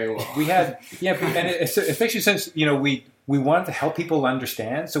work very well. We had, and especially since, we wanted to help people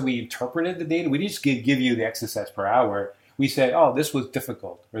understand, so we interpreted the data. We didn't just give you the XSS per hour. We said, oh, this was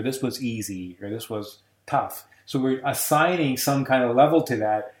difficult, or this was easy, or this was tough. So we're assigning some kind of level to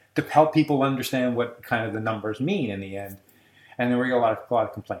that to help people understand what kind of the numbers mean in the end. And then we got a lot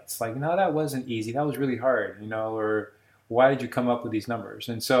of complaints like, no, that wasn't easy. That was really hard, or why did you come up with these numbers?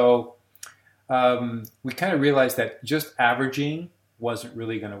 And so we kind of realized that just averaging wasn't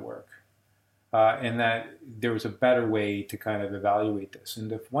really going to work. And that there was a better way to kind of evaluate this. And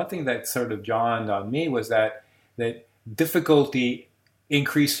the one thing that sort of dawned on me was that difficulty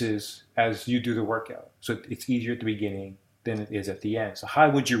increases as you do the workout. So it's easier at the beginning than it is at the end. So how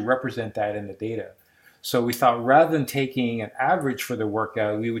would you represent that in the data? So we thought rather than taking an average for the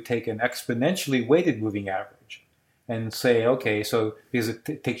workout, we would take an exponentially weighted moving average and say, okay, so because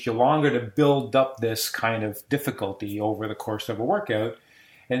it takes you longer to build up this kind of difficulty over the course of a workout.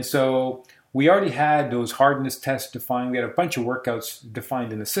 And so we already had those hardness tests defined. We had a bunch of workouts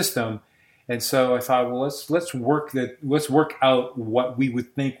defined in the system. And so I thought, well, let's work out what we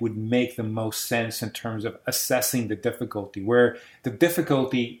would think would make the most sense in terms of assessing the difficulty, where the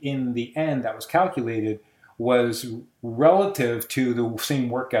difficulty in the end that was calculated was relative to the same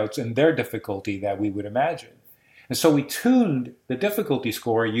workouts and their difficulty that we would imagine. And so we tuned the difficulty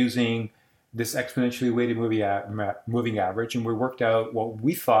score using this exponentially weighted moving average, and we worked out what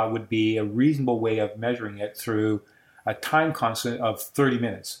we thought would be a reasonable way of measuring it through a time constant of 30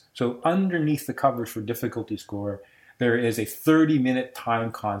 minutes. So underneath the covers for difficulty score, there is a 30-minute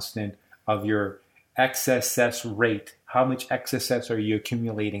time constant of your XSS rate. How much XSS are you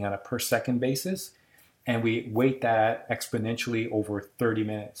accumulating on a per second basis? And we weight that exponentially over 30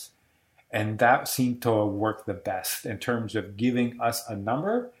 minutes. And that seemed to work the best in terms of giving us a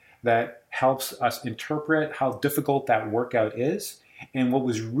number that helps us interpret how difficult that workout is. And what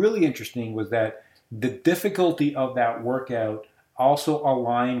was really interesting was that the difficulty of that workout also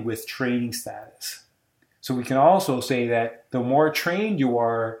aligned with training status. So we can also say that the more trained you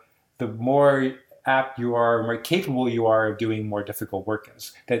are, the more apt you are, more capable you are of doing more difficult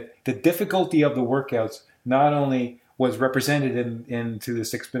workouts. That the difficulty of the workouts not only was represented into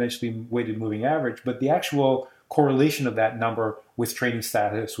this exponentially weighted moving average, but the actual correlation of that number with training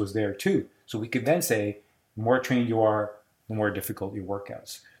status was there too. So we could then say, the more trained you are, the more difficult your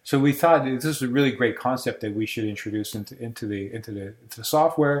workouts. So we thought this is a really great concept that we should introduce into the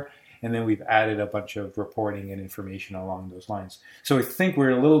software, and then we've added a bunch of reporting and information along those lines. So I think we're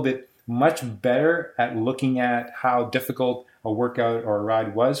a little bit much better at looking at how difficult a workout or a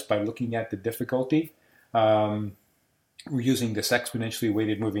ride was by looking at the difficulty. We're using this exponentially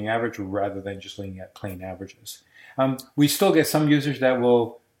weighted moving average rather than just looking at plain averages. We still get some users that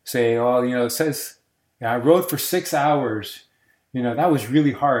will say, oh, it says, I rode for 6 hours. That was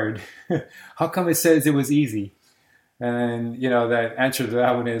really hard. How come it says it was easy? And, that answer to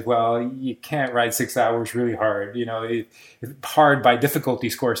that one is, well, you can't ride 6 hours really hard. Hard by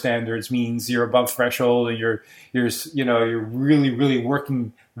difficulty score standards means you're above threshold and you're really, really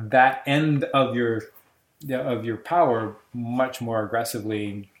working that end of your power much more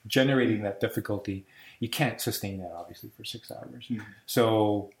aggressively, generating that difficulty. You can't sustain that, obviously, for 6 hours. Mm-hmm.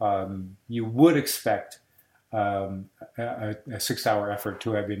 So you would expect a 6-hour effort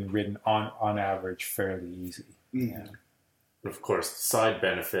to have been ridden on average fairly easy. Mm-hmm. Yeah. Of course, the side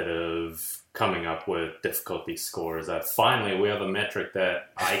benefit of coming up with difficulty scores that finally we have a metric that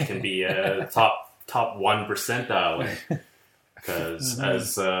I can be a top 1 percentile in. Because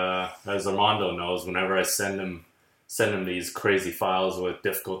as Armando knows, whenever I send him these crazy files with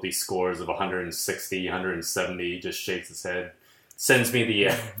difficulty scores of 160, 170, he just shakes his head, sends me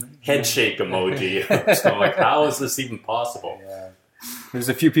the head shake emoji. So I'm like, how is this even possible? Yeah. There's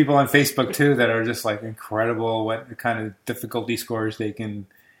a few people on Facebook too that are just like incredible what kind of difficulty scores they can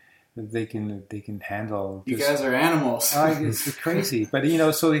handle. You guys are animals. It's crazy, but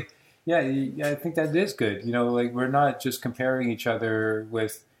so. Yeah, I think that is good. We're not just comparing each other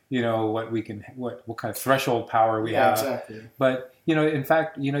with, what kind of threshold power we have. Exactly. But, in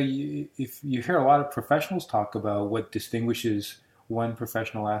fact, if you hear a lot of professionals talk about what distinguishes one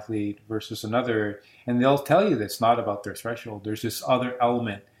professional athlete versus another, and they'll tell you that it's not about their threshold. There's this other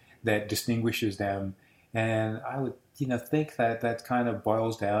element that distinguishes them. And I would, think that kind of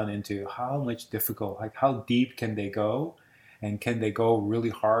boils down into how much difficult, like how deep can they go? And can they go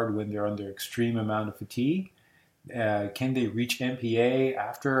really hard when they're under extreme amount of fatigue? Can they reach MPA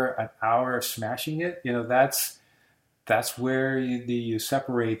after an hour of smashing it? That's where you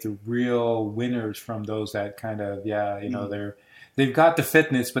separate the real winners from those that kind of they've got the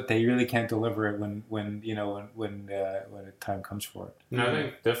fitness, but they really can't deliver it when the time comes for it. And I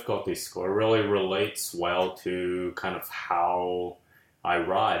think difficulty score really relates well to kind of how I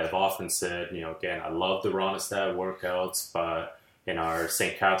ride. I've often said, again, I love the Ronestad workouts, but in our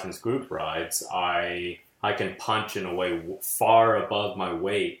St. Catharines group rides, I can punch in a way far above my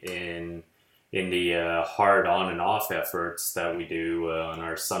weight in the hard on and off efforts that we do on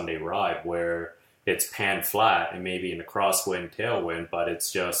our Sunday ride, where it's pan flat and maybe in a crosswind, tailwind, but it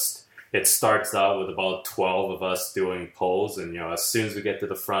starts out with about 12 of us doing pulls, and as soon as we get to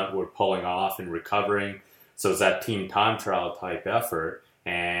the front, we're pulling off and recovering. So it's that team time trial type effort.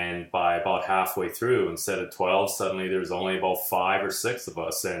 And by about halfway through, instead of 12, suddenly there's only about 5 or 6 of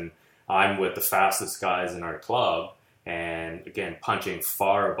us. And I'm with the fastest guys in our club. And again, punching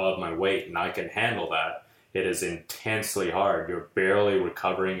far above my weight, and I can handle that. It is intensely hard. You're barely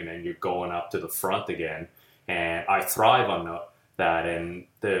recovering, and then you're going up to the front again. And I thrive on that. And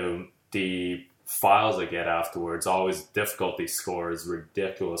the files I get afterwards, always difficulty score is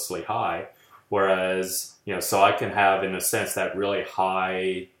ridiculously high. Whereas, so I can have, in a sense, that really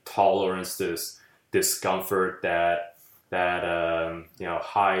high tolerance to this discomfort, that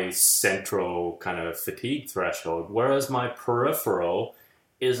high central kind of fatigue threshold. Whereas my peripheral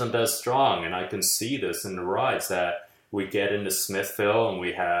isn't as strong. And I can see this in the rides that we get into Smithville and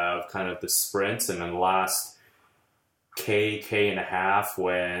we have kind of the sprints, and then the last K and a half,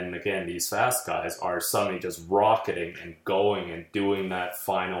 when, again, these fast guys are suddenly just rocketing and going and doing that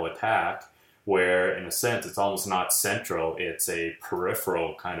final attack, where in a sense it's almost not central, it's a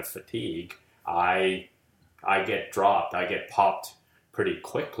peripheral kind of fatigue. I get dropped, I get popped pretty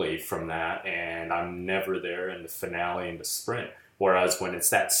quickly from that, and I'm never there in the finale and the sprint. Whereas when it's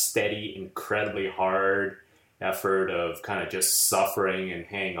that steady, incredibly hard effort of kind of just suffering and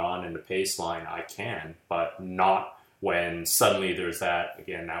hang on in the pace line, I can, but not when suddenly there's that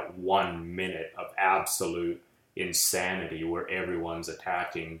 1 minute of absolute insanity where everyone's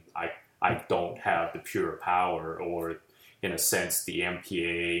attacking. I don't have the pure power, or in a sense the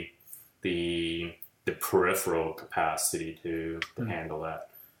MPA, the peripheral capacity to handle that.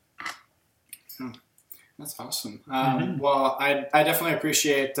 That's awesome. Well, I definitely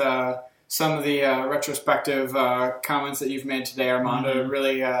appreciate some of the retrospective comments that you've made today, Armando. It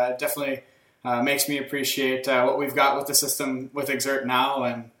really definitely makes me appreciate what we've got with the system with Xert now.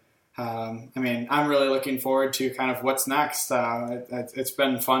 And I mean, I'm really looking forward to kind of what's next. It's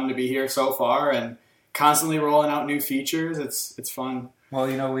been fun to be here so far and constantly rolling out new features. It's fun. Well,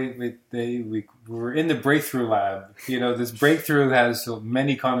 you know, we're in the breakthrough lab. You know, this breakthrough has so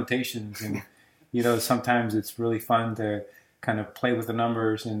many connotations, and you know, sometimes it's really fun to kind of play with the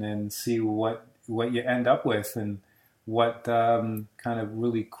numbers and then see what you end up with, and what kind of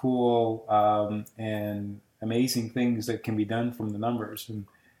really cool and amazing things that can be done from the numbers. And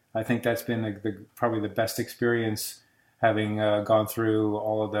I think that's been probably the best experience, having gone through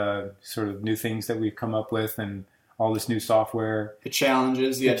all of the sort of new things that we've come up with, and all this new software, the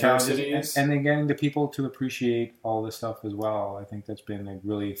challenges, the adversities, and then getting the people to appreciate all this stuff as well. I think that's been a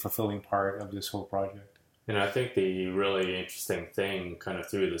really fulfilling part of this whole project. And I think the really interesting thing kind of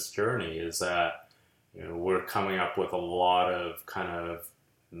through this journey is that, you know, we're coming up with a lot of kind of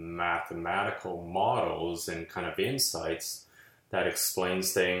mathematical models and kind of insights that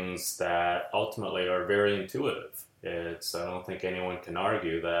explains things that ultimately are very intuitive. I don't think anyone can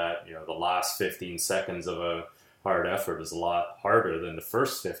argue that, you know, the last 15 seconds of a hard effort is a lot harder than the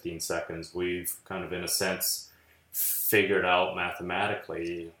first 15 seconds. We've kind of, in a sense, figured out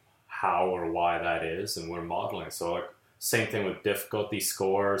mathematically how or why that is, and we're modeling. So, like, same thing with difficulty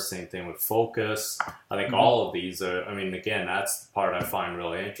score, same thing with focus. I think all of these are, I mean, again, that's the part I find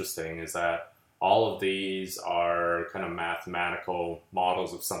really interesting, is that all of these are kind of mathematical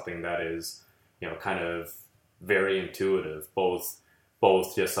models of something that is, you know, kind of very intuitive, both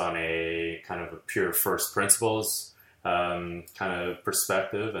just on a kind of a pure first principles kind of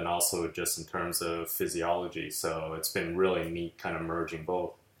perspective, and also just in terms of physiology. So it's been really neat kind of merging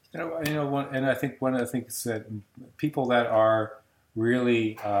both. And I think one of the things that people that are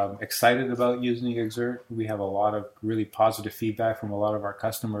really excited about using Xert, we have a lot of really positive feedback from a lot of our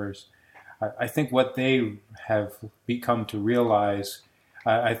customers. I think what they have become to realize,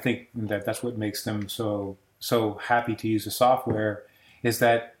 I think that's what makes them so happy to use the software, is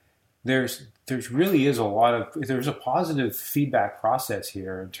that there's really is there's a positive feedback process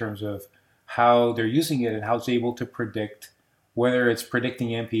here in terms of how they're using it and how it's able to predict, whether it's predicting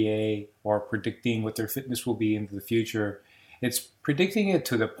MPA or predicting what their fitness will be into the future. It's predicting it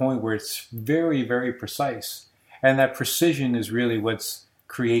to the point where it's very, very precise. And that precision is really what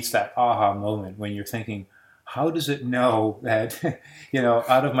creates that aha moment when you're thinking, how does it know that, you know,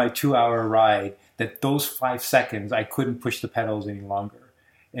 out of my 2-hour ride, that those 5 seconds I couldn't push the pedals any longer?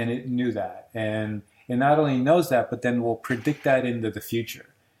 And it knew that. And it not only knows that, but then will predict that into the future.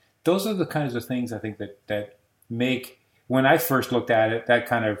 Those are the kinds of things I think that make, when I first looked at it, that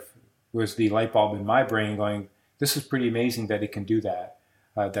kind of was the light bulb in my brain going, this is pretty amazing that it can do that,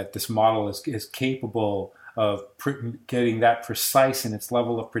 that this model is capable of getting that precise in its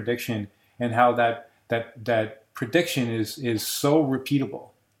level of prediction, and how that prediction is so repeatable.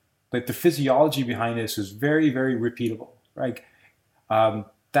 Like, the physiology behind this is very, very repeatable. Right?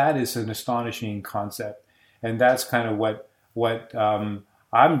 That is an astonishing concept, and that's kind of what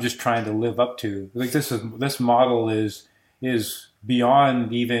I'm just trying to live up to. Like, this model is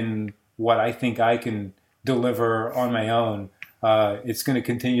beyond even what I think I can deliver on my own. It's going to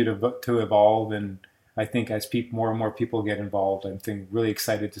continue to evolve, and I think as more and more people get involved, I'm really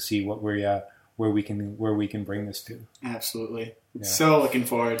excited to see where we can bring this to. Absolutely, so looking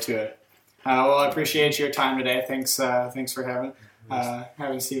forward to it. Well, I appreciate your time today. Thanks for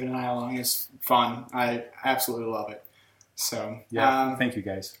having Stephen and I along. It's fun. I absolutely love it. So thank you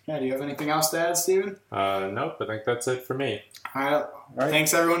guys. Yeah, do you have anything else to add, Stephen? Nope, I think that's it for me. All right.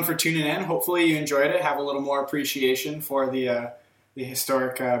 Thanks everyone for tuning in. Hopefully you enjoyed it. Have a little more appreciation for the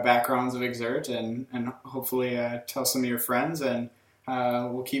historic backgrounds of Xert, and hopefully tell some of your friends, and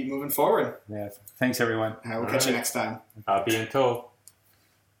we'll keep moving forward. Yeah. Thanks everyone. We'll catch you next time. Bientôt.